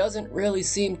he doesn't really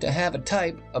seem to have a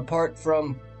type apart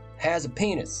from has a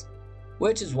penis.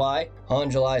 Which is why, on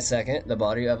July 2nd, the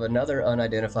body of another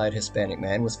unidentified Hispanic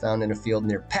man was found in a field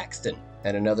near Paxton.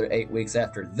 And another 8 weeks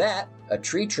after that, a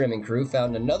tree trimming crew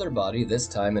found another body, this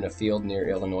time in a field near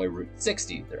Illinois Route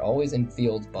 60. They're always in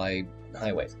fields by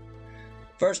highways.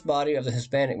 First body of the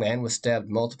Hispanic man was stabbed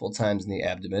multiple times in the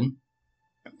abdomen,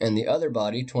 and the other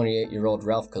body, 28-year-old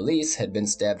Ralph Calise, had been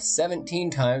stabbed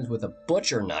 17 times with a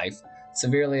butcher knife,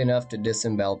 severely enough to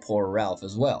disembowel poor Ralph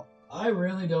as well. I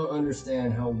really don't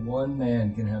understand how one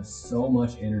man can have so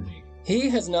much energy. He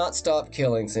has not stopped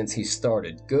killing since he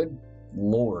started. Good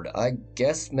Lord, I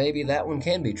guess maybe that one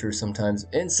can be true sometimes.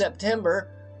 In September,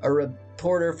 a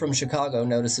reporter from Chicago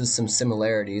notices some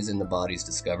similarities in the bodies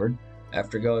discovered.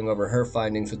 After going over her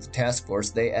findings with the task force,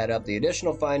 they add up the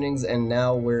additional findings, and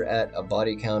now we're at a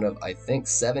body count of, I think,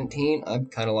 17. I've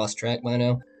kind of lost track by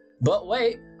now. But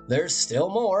wait, there's still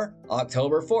more.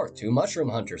 October 4th, 2 mushroom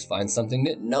hunters find something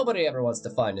that nobody ever wants to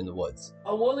find in the woods.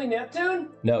 A woolly Neptune?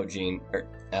 No,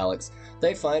 Alex.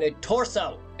 They find a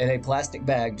torso in a plastic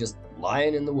bag just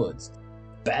lying in the woods.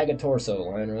 bag of torso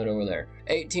lying right over there.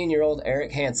 18-year-old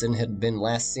Eric Hansen had been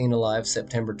last seen alive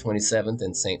September 27th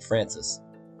in St. Francis.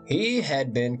 He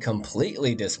had been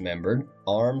completely dismembered.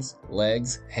 Arms,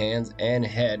 legs, hands, and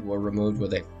head were removed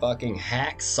with a fucking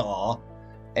hacksaw,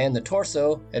 and the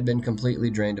torso had been completely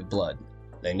drained of blood.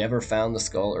 They never found the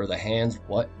skull or the hands.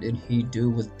 What did he do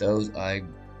with those? You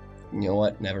know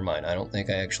what? Never mind. I don't think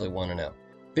I actually want to know.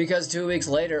 Because 2 weeks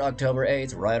later, October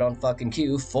 8th, right on fucking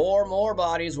cue, 4 more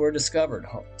bodies were discovered.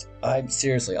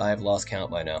 Seriously, I have lost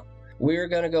count by now. We're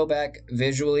gonna go back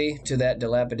visually to that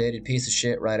dilapidated piece of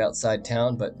shit right outside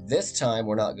town, but this time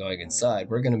we're not going inside.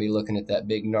 We're gonna be looking at that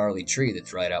big gnarly tree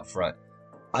that's right out front.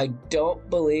 I don't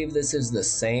believe this is the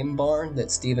same barn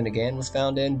that Stephen again was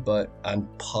found in, but I'm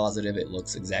positive it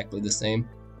looks exactly the same.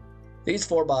 These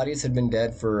 4 bodies had been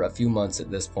dead for a few months at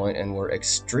this point and were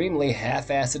extremely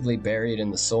half-assedly buried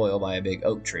in the soil by a big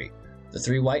oak tree. The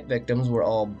 3 white victims were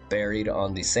all buried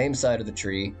on the same side of the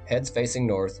tree, heads facing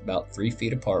north, about 3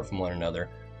 feet apart from one another,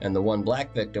 and the 1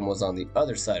 black victim was on the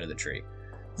other side of the tree.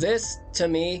 This, to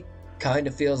me, kind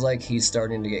of feels like he's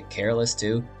starting to get careless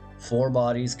too. 4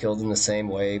 bodies killed in the same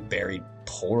way, buried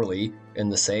poorly, in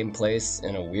the same place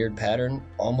in a weird pattern,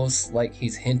 almost like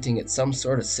he's hinting at some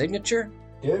sort of signature.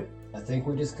 Dude, I think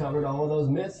we just covered all of those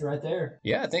myths right there.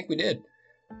 Yeah, I think we did.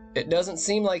 It doesn't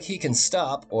seem like he can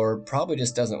stop, or probably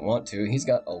just doesn't want to. He's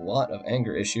got a lot of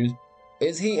anger issues.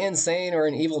 Is he insane or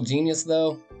an evil genius,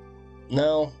 though?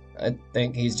 No, I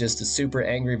think he's just a super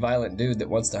angry, violent dude that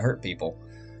wants to hurt people.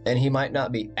 And he might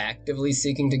not be actively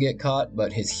seeking to get caught,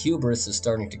 but his hubris is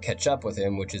starting to catch up with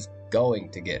him, which is going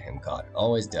to get him caught.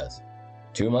 Always does.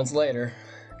 2 months later,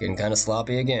 getting kind of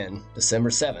sloppy again, December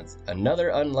 7th, another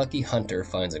unlucky hunter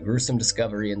finds a gruesome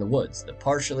discovery in the woods, the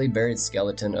partially buried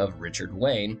skeleton of Richard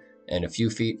Wayne, and a few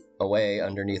feet away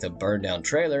underneath a burned-down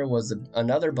trailer was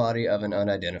another body of an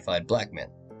unidentified black man.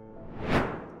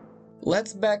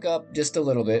 Let's back up just a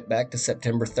little bit, back to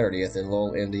September 30th in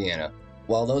Lowell, Indiana.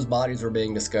 While those bodies were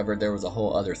being discovered, there was a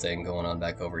whole other thing going on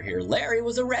back over here. Larry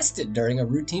was arrested during a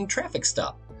routine traffic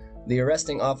stop. The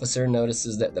arresting officer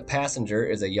notices that the passenger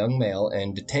is a young male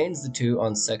and detains the 2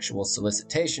 on sexual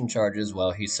solicitation charges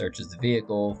while he searches the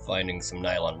vehicle, finding some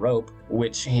nylon rope,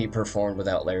 which he performed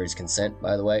without Larry's consent,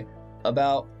 by the way.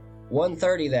 About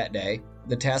 1:30 that day,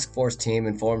 the task force team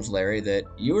informs Larry that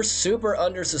you're super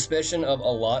under suspicion of a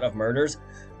lot of murders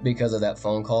because of that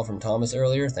phone call from Thomas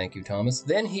earlier. Thank you, Thomas.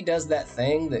 Then he does that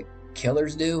thing that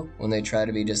killers do when they try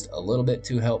to be just a little bit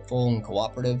too helpful and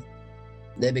cooperative.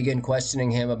 They begin questioning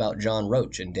him about John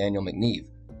Roach and Daniel McNeve.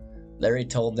 Larry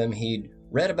told them he'd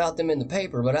read about them in the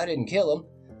paper, but I didn't kill them,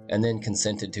 and then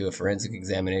consented to a forensic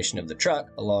examination of the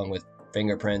truck, along with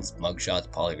fingerprints, mugshots,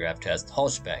 polygraph tests, whole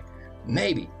shebang.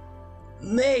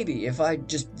 Maybe if I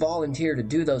just volunteer to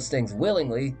do those things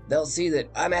willingly, they'll see that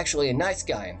I'm actually a nice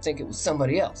guy and think it was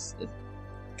somebody else. That's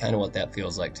kind of what that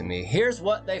feels like to me. Here's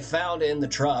what they found in the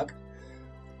truck: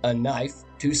 a knife,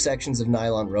 2 sections of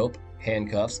nylon rope,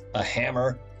 handcuffs, a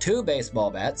hammer, 2 baseball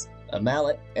bats, a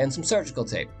mallet, and some surgical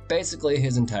tape. Basically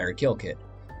his entire kill kit.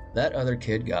 That other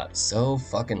kid got so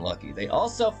fucking lucky. They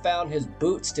also found his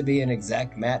boots to be an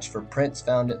exact match for prints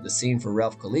found at the scene for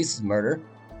Ralph Calise's murder.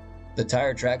 The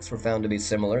tire tracks were found to be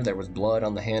similar. There was blood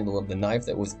on the handle of the knife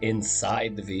that was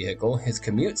inside the vehicle. His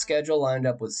commute schedule lined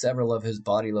up with several of his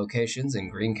body locations in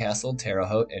Greencastle, Terre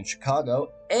Haute, and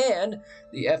Chicago. And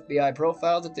the FBI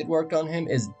profile that they'd worked on him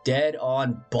is dead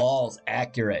on balls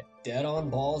accurate. Dead on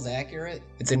balls accurate?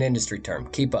 It's an industry term.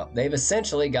 Keep up. They've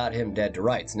essentially got him dead to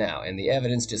rights now, and the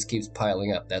evidence just keeps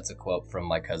piling up. That's a quote from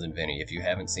my cousin Vinny. If you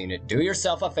haven't seen it, do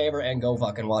yourself a favor and go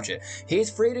fucking watch it.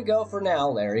 He's free to go for now,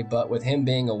 Larry, but with him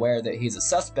being aware that he's a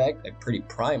suspect, a pretty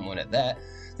prime one at that,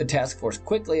 the task force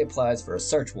quickly applies for a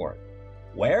search warrant.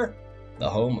 Where? The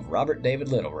home of Robert David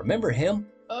Little. Remember him?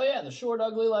 Oh yeah, the short,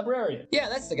 ugly librarian. Yeah,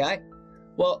 that's the guy.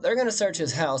 Well, they're gonna search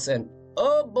his house, and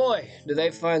oh boy, do they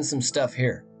find some stuff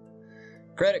here.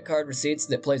 Credit card receipts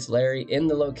that place Larry in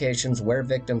the locations where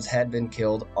victims had been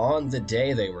killed on the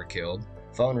day they were killed.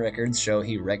 Phone records show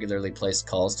he regularly placed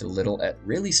calls to Little at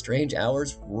really strange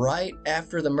hours right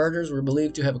after the murders were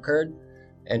believed to have occurred.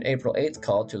 An April 8th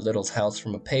call to Little's house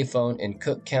from a payphone in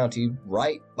Cook County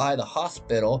right by the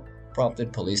hospital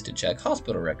prompted police to check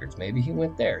hospital records. Maybe he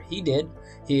went there. He did.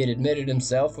 He had admitted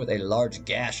himself with a large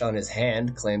gash on his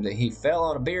hand, claimed that he fell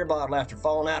on a beer bottle after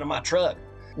falling out of my truck.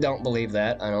 Don't believe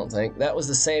that, I don't think. That was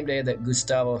the same day that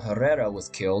Gustavo Herrera was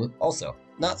killed, also.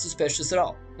 Not suspicious at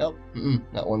all. Nope,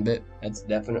 not one bit. That's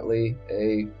definitely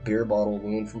a beer bottle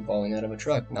wound from falling out of a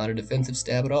truck, not a defensive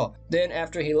stab at all. Then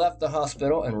after he left the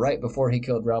hospital and right before he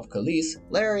killed Ralph Calise,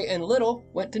 Larry and Little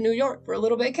went to New York for a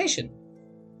little vacation.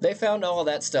 They found all of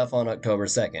that stuff on October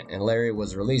 2nd, and Larry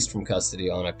was released from custody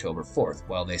on October 4th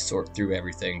while they sort through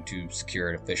everything to secure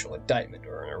an official indictment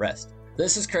or an arrest.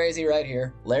 This is crazy right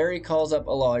here. Larry calls up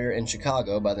a lawyer in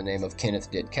Chicago by the name of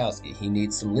Kenneth Ditkowski. He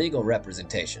needs some legal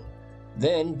representation.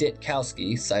 Then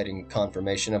Ditkowski, citing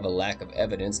confirmation of a lack of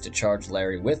evidence to charge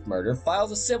Larry with murder,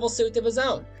 files a civil suit of his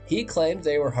own. He claimed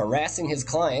they were harassing his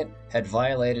client, had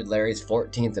violated Larry's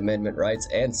 14th Amendment rights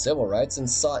and civil rights, and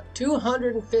sought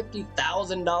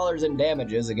 $250,000 in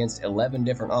damages against 11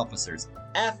 different officers.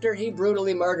 After he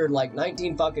brutally murdered like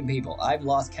 19 fucking people. I've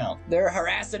lost count. They're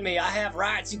harassing me. I have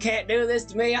rights. You can't do this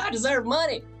to me. I deserve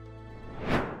money.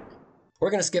 We're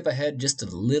going to skip ahead just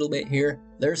a little bit here.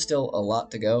 There's still a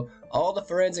lot to go. All the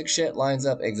forensic shit lines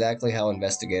up exactly how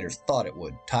investigators thought it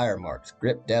would. Tire marks,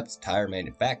 grip depths, tire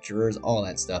manufacturers, all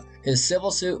that stuff. His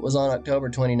civil suit was on October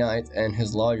 29th, and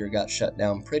his lawyer got shut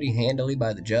down pretty handily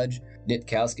by the judge.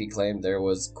 Ditkowski claimed there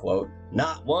was, quote,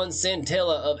 not one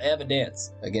scintilla of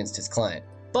evidence against his client.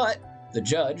 But the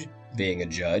judge, being a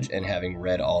judge and having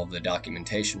read all of the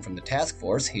documentation from the task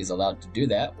force, he's allowed to do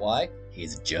that. Why?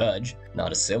 He's a judge,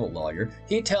 not a civil lawyer.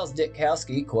 He tells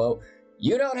Ditkowski, quote,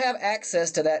 you don't have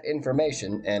access to that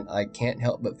information, and I can't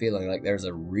help but feeling like there's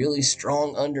a really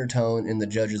strong undertone in the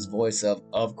judge's voice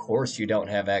of course you don't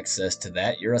have access to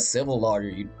that. You're a civil lawyer,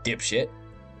 you dipshit.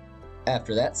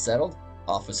 After that's settled,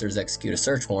 officers execute a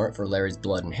search warrant for Larry's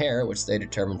blood and hair, which they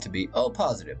determine to be O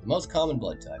positive, the most common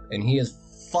blood type, and he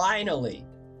is finally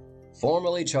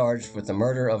formally charged with the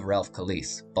murder of Ralph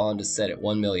Calise. Bond is set at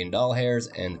 $1 million,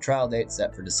 and the trial date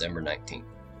set for December 19th.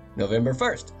 November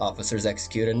 1st, officers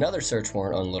execute another search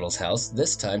warrant on Little's house,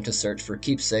 this time to search for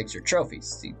keepsakes or trophies.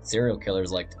 See, serial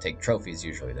killers like to take trophies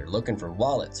usually. They're looking for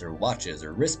wallets or watches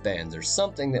or wristbands or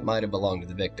something that might have belonged to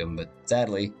the victim, but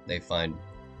sadly, they find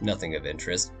nothing of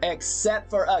interest, except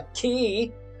for a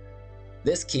key.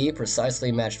 This key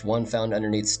precisely matched one found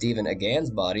underneath Stephen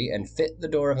Agan's body and fit the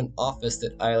door of an office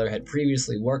that Eyler had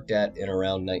previously worked at in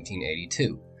around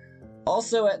 1982.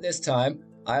 Also at this time,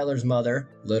 Eyler's mother,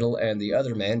 Little, and the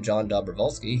other man, John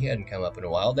Dobrovolsky, he hadn't come up in a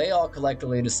while, they all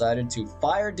collectively decided to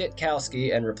fire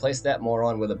Ditkowski and replace that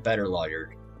moron with a better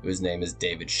lawyer, whose name is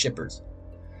David Shippers.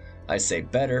 I say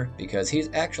better because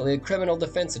he's actually a criminal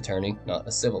defense attorney, not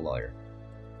a civil lawyer.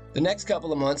 The next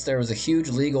couple of months, there was a huge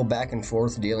legal back and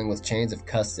forth dealing with chains of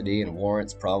custody and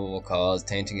warrants, probable cause,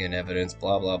 tainting in evidence,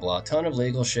 blah, blah, blah. Ton of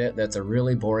legal shit that's a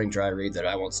really boring dry read that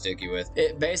I won't stick you with.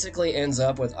 It basically ends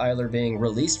up with Eyler being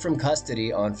released from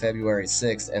custody on February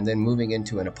 6th and then moving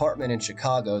into an apartment in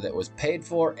Chicago that was paid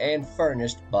for and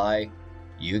furnished by,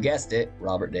 you guessed it,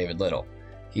 Robert David Little.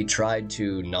 He tried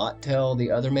to not tell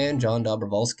the other man, John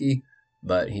Dobrovolsky,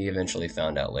 but he eventually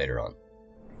found out later on.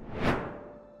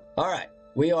 Alright.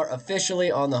 We are officially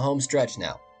on the home stretch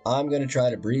now. I'm going to try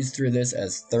to breeze through this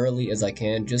as thoroughly as I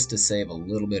can just to save a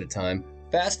little bit of time.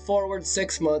 Fast forward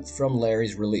 6 months from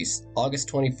Larry's release, August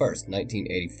 21st,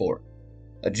 1984.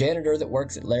 A janitor that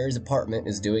works at Larry's apartment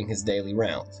is doing his daily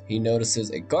rounds. He notices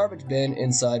a garbage bin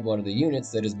inside one of the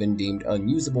units that has been deemed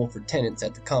unusable for tenants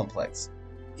at the complex.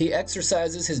 He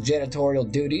exercises his janitorial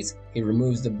duties. He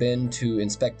removes the bin to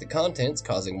inspect the contents,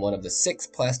 causing one of the 6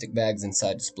 plastic bags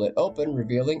inside to split open,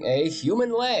 revealing a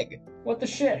human leg. What the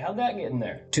shit? How'd that get in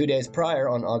there? 2 days prior,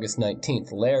 on August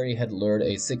 19th, Larry had lured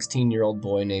a 16-year-old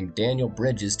boy named Daniel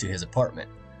Bridges to his apartment.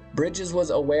 Bridges was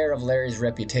aware of Larry's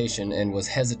reputation and was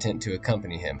hesitant to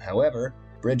accompany him. However,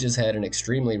 Bridges had an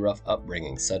extremely rough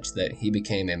upbringing, such that he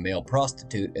became a male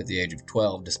prostitute at the age of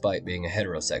 12 despite being a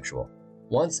heterosexual.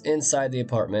 Once inside the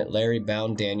apartment, Larry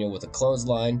bound Daniel with a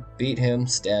clothesline, beat him,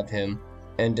 stabbed him,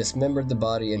 and dismembered the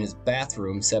body in his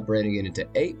bathroom, separating it into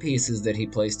 8 pieces that he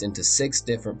placed into 6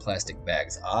 different plastic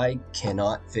bags. I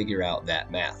cannot figure out that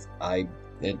math.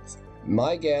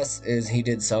 My guess is he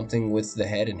did something with the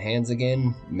head and hands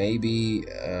again. Maybe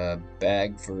a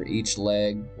bag for each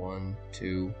leg, 1,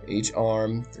 2, each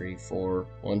arm, 3, 4,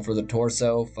 1 for the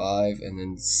torso, 5, and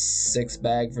then 6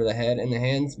 bag for the head and the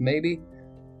hands, maybe?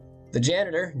 The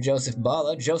janitor,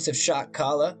 Joseph Shock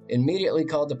Kala, immediately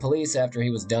called the police after he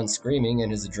was done screaming and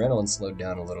his adrenaline slowed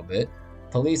down a little bit.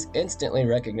 Police instantly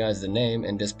recognized the name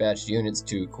and dispatched units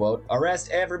to, quote, arrest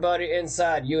everybody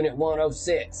inside Unit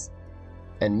 106.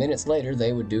 And minutes later,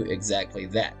 they would do exactly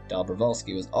that.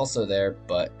 Dobrovolsky was also there,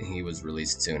 but he was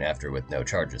released soon after with no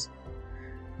charges.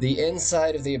 The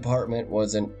inside of the apartment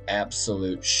was an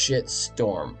absolute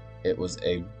shitstorm. It was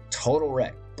a total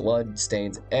wreck. Blood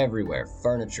stains everywhere,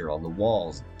 furniture on the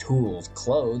walls, tools,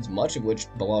 clothes, much of which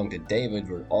belonged to David,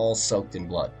 were all soaked in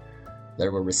blood.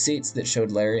 There were receipts that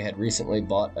showed Larry had recently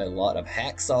bought a lot of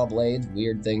hacksaw blades,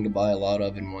 weird thing to buy a lot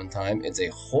of in one time. It's a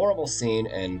horrible scene,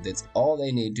 and it's all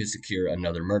they need to secure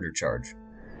another murder charge.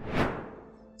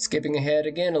 Skipping ahead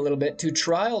again a little bit to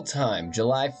trial time,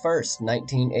 July 1st,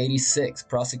 1986.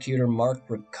 Prosecutor Mark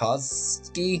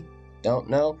Rakowski, don't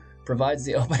know, provides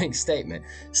the opening statement,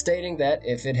 stating that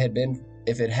if it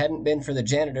hadn't been for the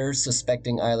janitors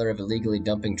suspecting Eyler of illegally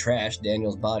dumping trash,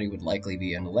 Daniel's body would likely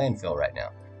be in the landfill right now.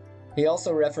 He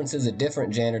also references a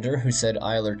different janitor who said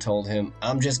Eyler told him,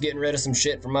 "I'm just getting rid of some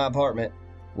shit from my apartment,"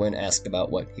 when asked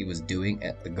about what he was doing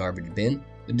at the garbage bin.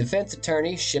 The defense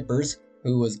attorney, Shippers,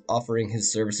 who was offering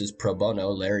his services pro bono,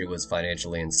 Larry was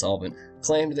financially insolvent,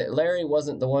 claimed that Larry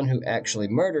wasn't the one who actually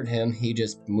murdered him, he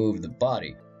just moved the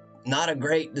body. Not a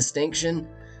great distinction.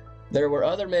 There were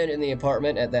other men in the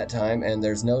apartment at that time, and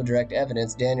there's no direct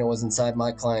evidence Daniel was inside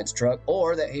my client's truck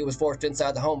or that he was forced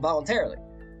inside the home voluntarily.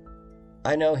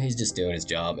 I know he's just doing his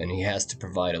job and he has to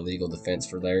provide a legal defense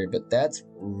for Larry, but that's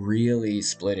really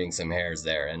splitting some hairs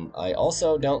there. And I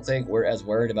also don't think we're as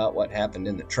worried about what happened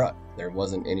in the truck. There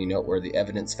wasn't any noteworthy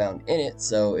evidence found in it,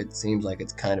 so it seems like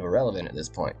it's kind of irrelevant at this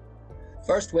point.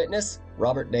 First witness,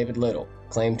 Robert David Little,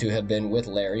 claimed to have been with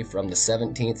Larry from the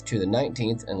 17th to the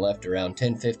 19th and left around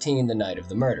 10:15 the night of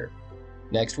the murder.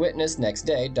 Next witness, next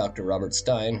day, Dr. Robert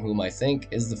Stein, whom I think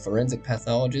is the forensic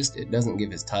pathologist. It doesn't give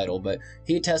his title, but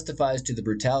he testifies to the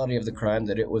brutality of the crime,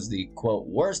 that it was the, quote,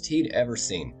 worst he'd ever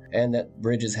seen, and that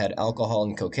Bridges had alcohol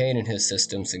and cocaine in his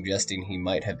system, suggesting he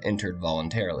might have entered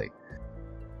voluntarily.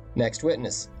 Next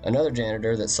witness, another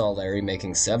janitor that saw Larry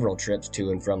making several trips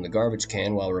to and from the garbage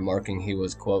can while remarking he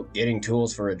was, quote, getting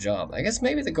tools for a job. I guess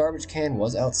maybe the garbage can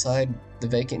was outside the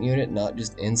vacant unit, not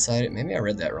just inside it. Maybe I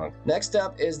read that wrong. Next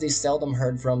up is the seldom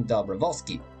heard from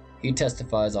Dobrovolsky. He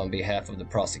testifies on behalf of the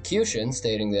prosecution,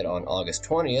 stating that on August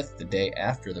 20th, the day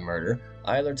after the murder,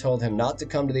 Eyler told him not to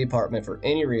come to the apartment for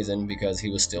any reason because he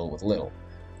was still with Little.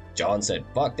 John said,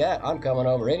 "Fuck that, I'm coming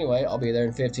over anyway, I'll be there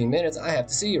in 15 minutes, I have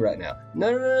to see you right now."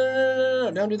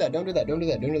 No, don't do that, no,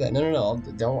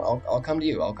 I'll come to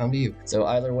you. So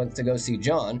Eyler went to go see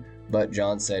John, but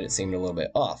John said it seemed a little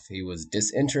bit off. He was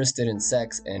disinterested in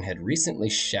sex and had recently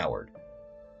showered.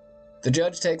 The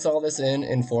judge takes all this in,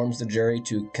 informs the jury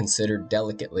to consider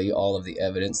delicately all of the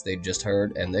evidence they'd just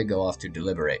heard, and they go off to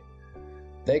deliberate.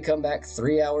 They come back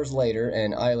 3 hours later,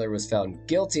 and Eyler was found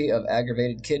guilty of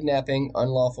aggravated kidnapping,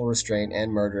 unlawful restraint,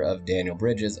 and murder of Daniel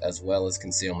Bridges, as well as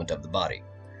concealment of the body.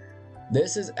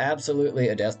 This is absolutely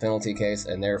a death penalty case,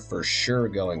 and they're for sure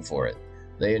going for it.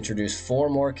 They introduced 4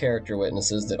 more character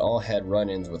witnesses that all had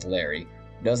run-ins with Larry.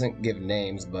 Doesn't give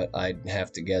names, but I'd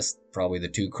have to guess probably the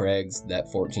 2 Craigs,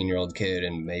 that 14-year-old kid,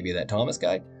 and maybe that Thomas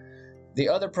guy. The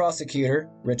other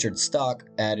prosecutor, Richard Stock,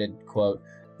 added, quote,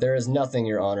 "There is nothing,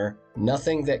 Your Honor,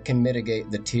 nothing that can mitigate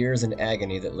the tears and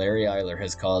agony that Larry Eyler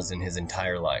has caused in his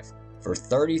entire life. For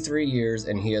 33 years,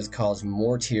 and he has caused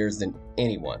more tears than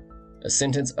anyone. A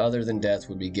sentence other than death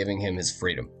would be giving him his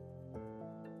freedom."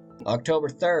 October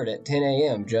 3rd at 10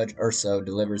 a.m., Judge Urso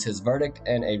delivers his verdict,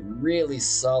 and a really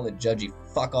solid judgy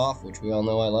fuck off, which we all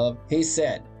know I love. He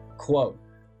said, quote,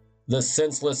 "The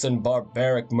senseless and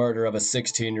barbaric murder of a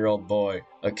 16-year-old boy,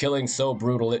 a killing so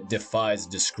brutal it defies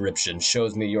description,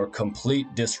 shows me your complete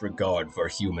disregard for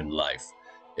human life.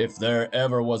 If there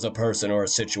ever was a person or a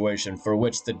situation for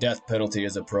which the death penalty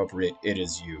is appropriate, it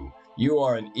is you. You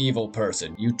are an evil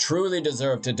person. You truly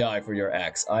deserve to die for your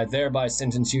acts. I thereby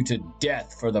sentence you to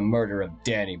death for the murder of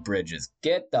Danny Bridges.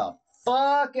 Get the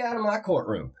fuck out of my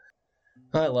courtroom."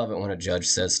 I love it when a judge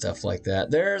says stuff like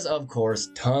that. There's, of course,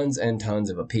 tons and tons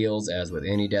of appeals, as with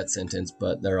any death sentence,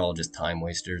 but they're all just time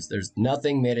wasters. There's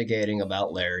nothing mitigating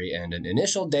about Larry, and an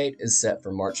initial date is set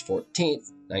for March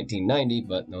 14th, 1990,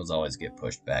 but those always get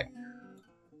pushed back.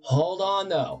 Hold on,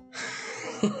 though.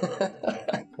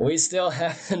 We still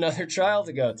have another trial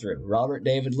to go through. Robert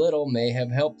David Little may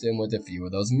have helped him with a few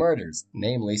of those murders,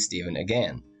 namely Stephen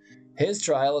Again. His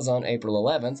trial is on April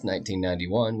 11th,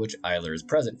 1991, which Eyler is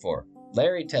present for.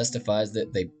 Larry testifies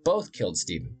that they both killed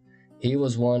Stephen. He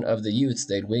was one of the youths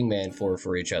they'd wingman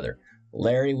for each other.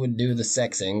 Larry would do the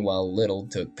sexing while Little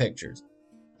took pictures.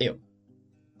 Ew.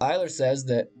 Eyler says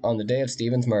that on the day of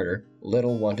Stephen's murder,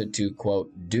 Little wanted to, quote,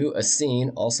 do a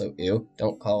scene, also ew,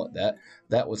 don't call it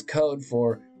that was code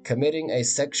for committing a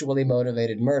sexually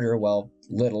motivated murder while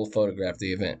Little photographed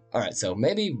the event. Alright, so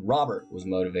maybe Robert was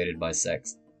motivated by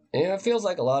sex. You know, it feels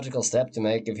like a logical step to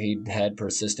make if he'd had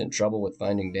persistent trouble with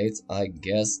finding dates, I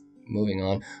guess. Moving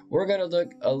on, we're going to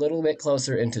look a little bit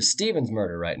closer into Stephen's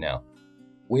murder right now.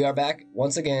 We are back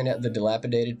once again at the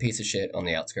dilapidated piece of shit on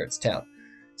the outskirts of town.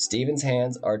 Stephen's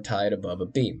hands are tied above a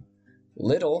beam.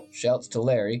 Little shouts to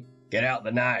Larry, "Get out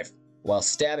the knife," while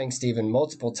stabbing Stephen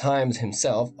multiple times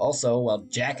himself, also while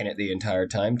jacking it the entire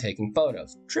time, taking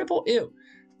photos. Triple ew.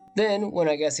 Then, when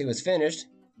I guess he was finished,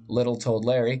 Little told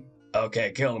Larry,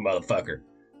 "Okay, kill the motherfucker."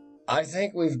 I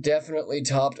think we've definitely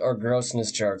topped our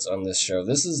grossness charts on this show.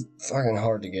 This is fucking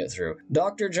hard to get through.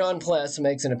 Dr. John Pless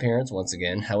makes an appearance once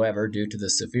again. However, due to the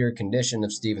severe condition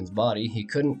of Stephen's body, he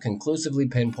couldn't conclusively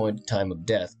pinpoint the time of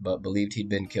death, but believed he'd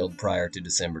been killed prior to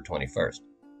December 21st.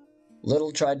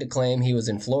 Little tried to claim he was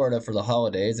in Florida for the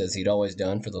holidays, as he'd always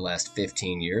done for the last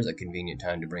 15 years, a convenient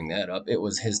time to bring that up. It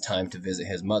was his time to visit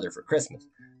his mother for Christmas.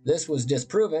 This was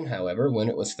disproven, however, when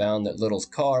it was found that Little's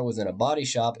car was in a body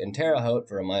shop in Terre Haute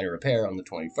for a minor repair on the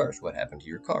 21st. What happened to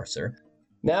your car, sir?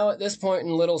 Now, at this point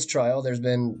in Little's trial, there's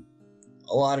been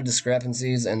a lot of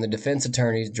discrepancies, and the defense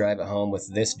attorneys drive it home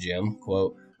with this gem,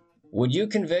 quote, "Would you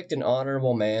convict an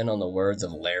honorable man on the words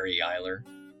of Larry Eyler?"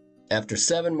 After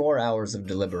 7 more hours of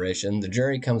deliberation, the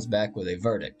jury comes back with a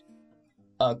verdict.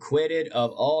 Acquitted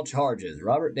of all charges.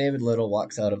 Robert David Little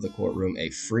walks out of the courtroom a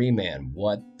free man.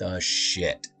 What the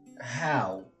shit?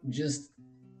 How? Just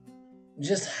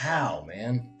how,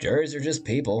 man? Juries are just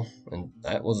people, and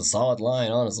that was a solid line,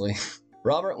 honestly.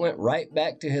 Robert went right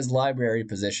back to his library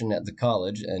position at the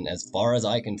college, and as far as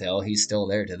I can tell, he's still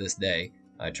there to this day.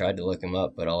 I tried to look him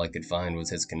up, but all I could find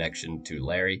was his connection to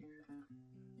Larry,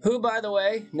 who, by the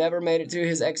way, never made it to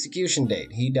his execution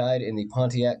date. He died in the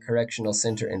Pontiac Correctional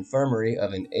Center infirmary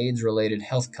of an AIDS-related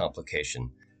health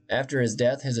complication. After his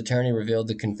death, his attorney revealed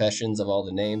the confessions of all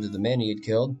the names of the men he had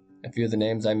killed. A few of the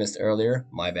names I missed earlier,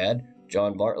 my bad: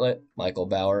 John Bartlett, Michael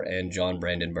Bauer, and John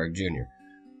Brandenburg Jr.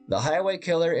 The highway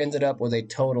killer ended up with a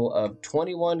total of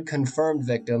 21 confirmed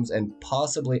victims and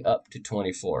possibly up to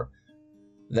 24.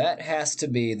 That has to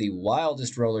be the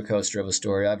wildest roller coaster of a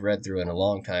story I've read through in a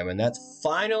long time, and that's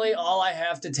finally all I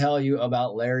have to tell you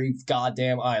about Larry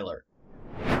goddamn Eyler.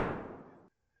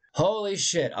 Holy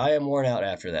shit, I am worn out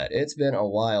after that. It's been a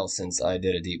while since I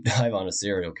did a deep dive on a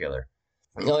serial killer.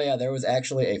 Oh yeah, there was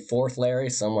actually a 4th Larry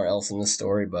somewhere else in the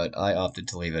story, but I opted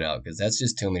to leave it out because that's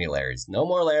just too many Larrys. No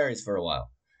more Larrys for a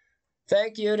while.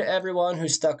 Thank you to everyone who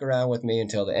stuck around with me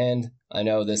until the end. I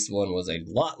know this one was a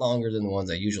lot longer than the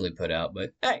ones I usually put out,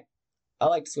 but hey, I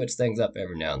like to switch things up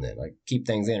every now and then. I keep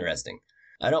things interesting.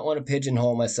 I don't want to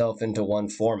pigeonhole myself into one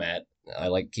format. I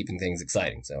like keeping things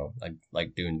exciting, so I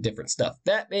like doing different stuff.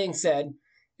 That being said,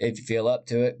 if you feel up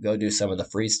to it, go do some of the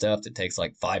free stuff that takes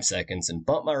like 5 seconds and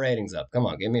bump my ratings up. Come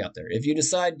on, get me up there. If you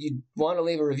decide you want to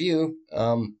leave a review,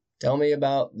 tell me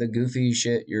about the goofy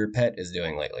shit your pet is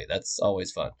doing lately. That's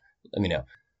always fun. Let me know.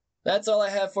 That's all I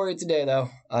have for you today, though.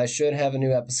 I should have a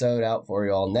new episode out for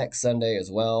you all next Sunday as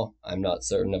well. I'm not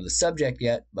certain of the subject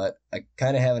yet, but I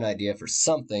kind of have an idea for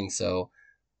something, so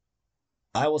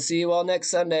I will see you all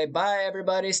next Sunday. Bye,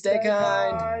 everybody. Stay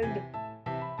kind.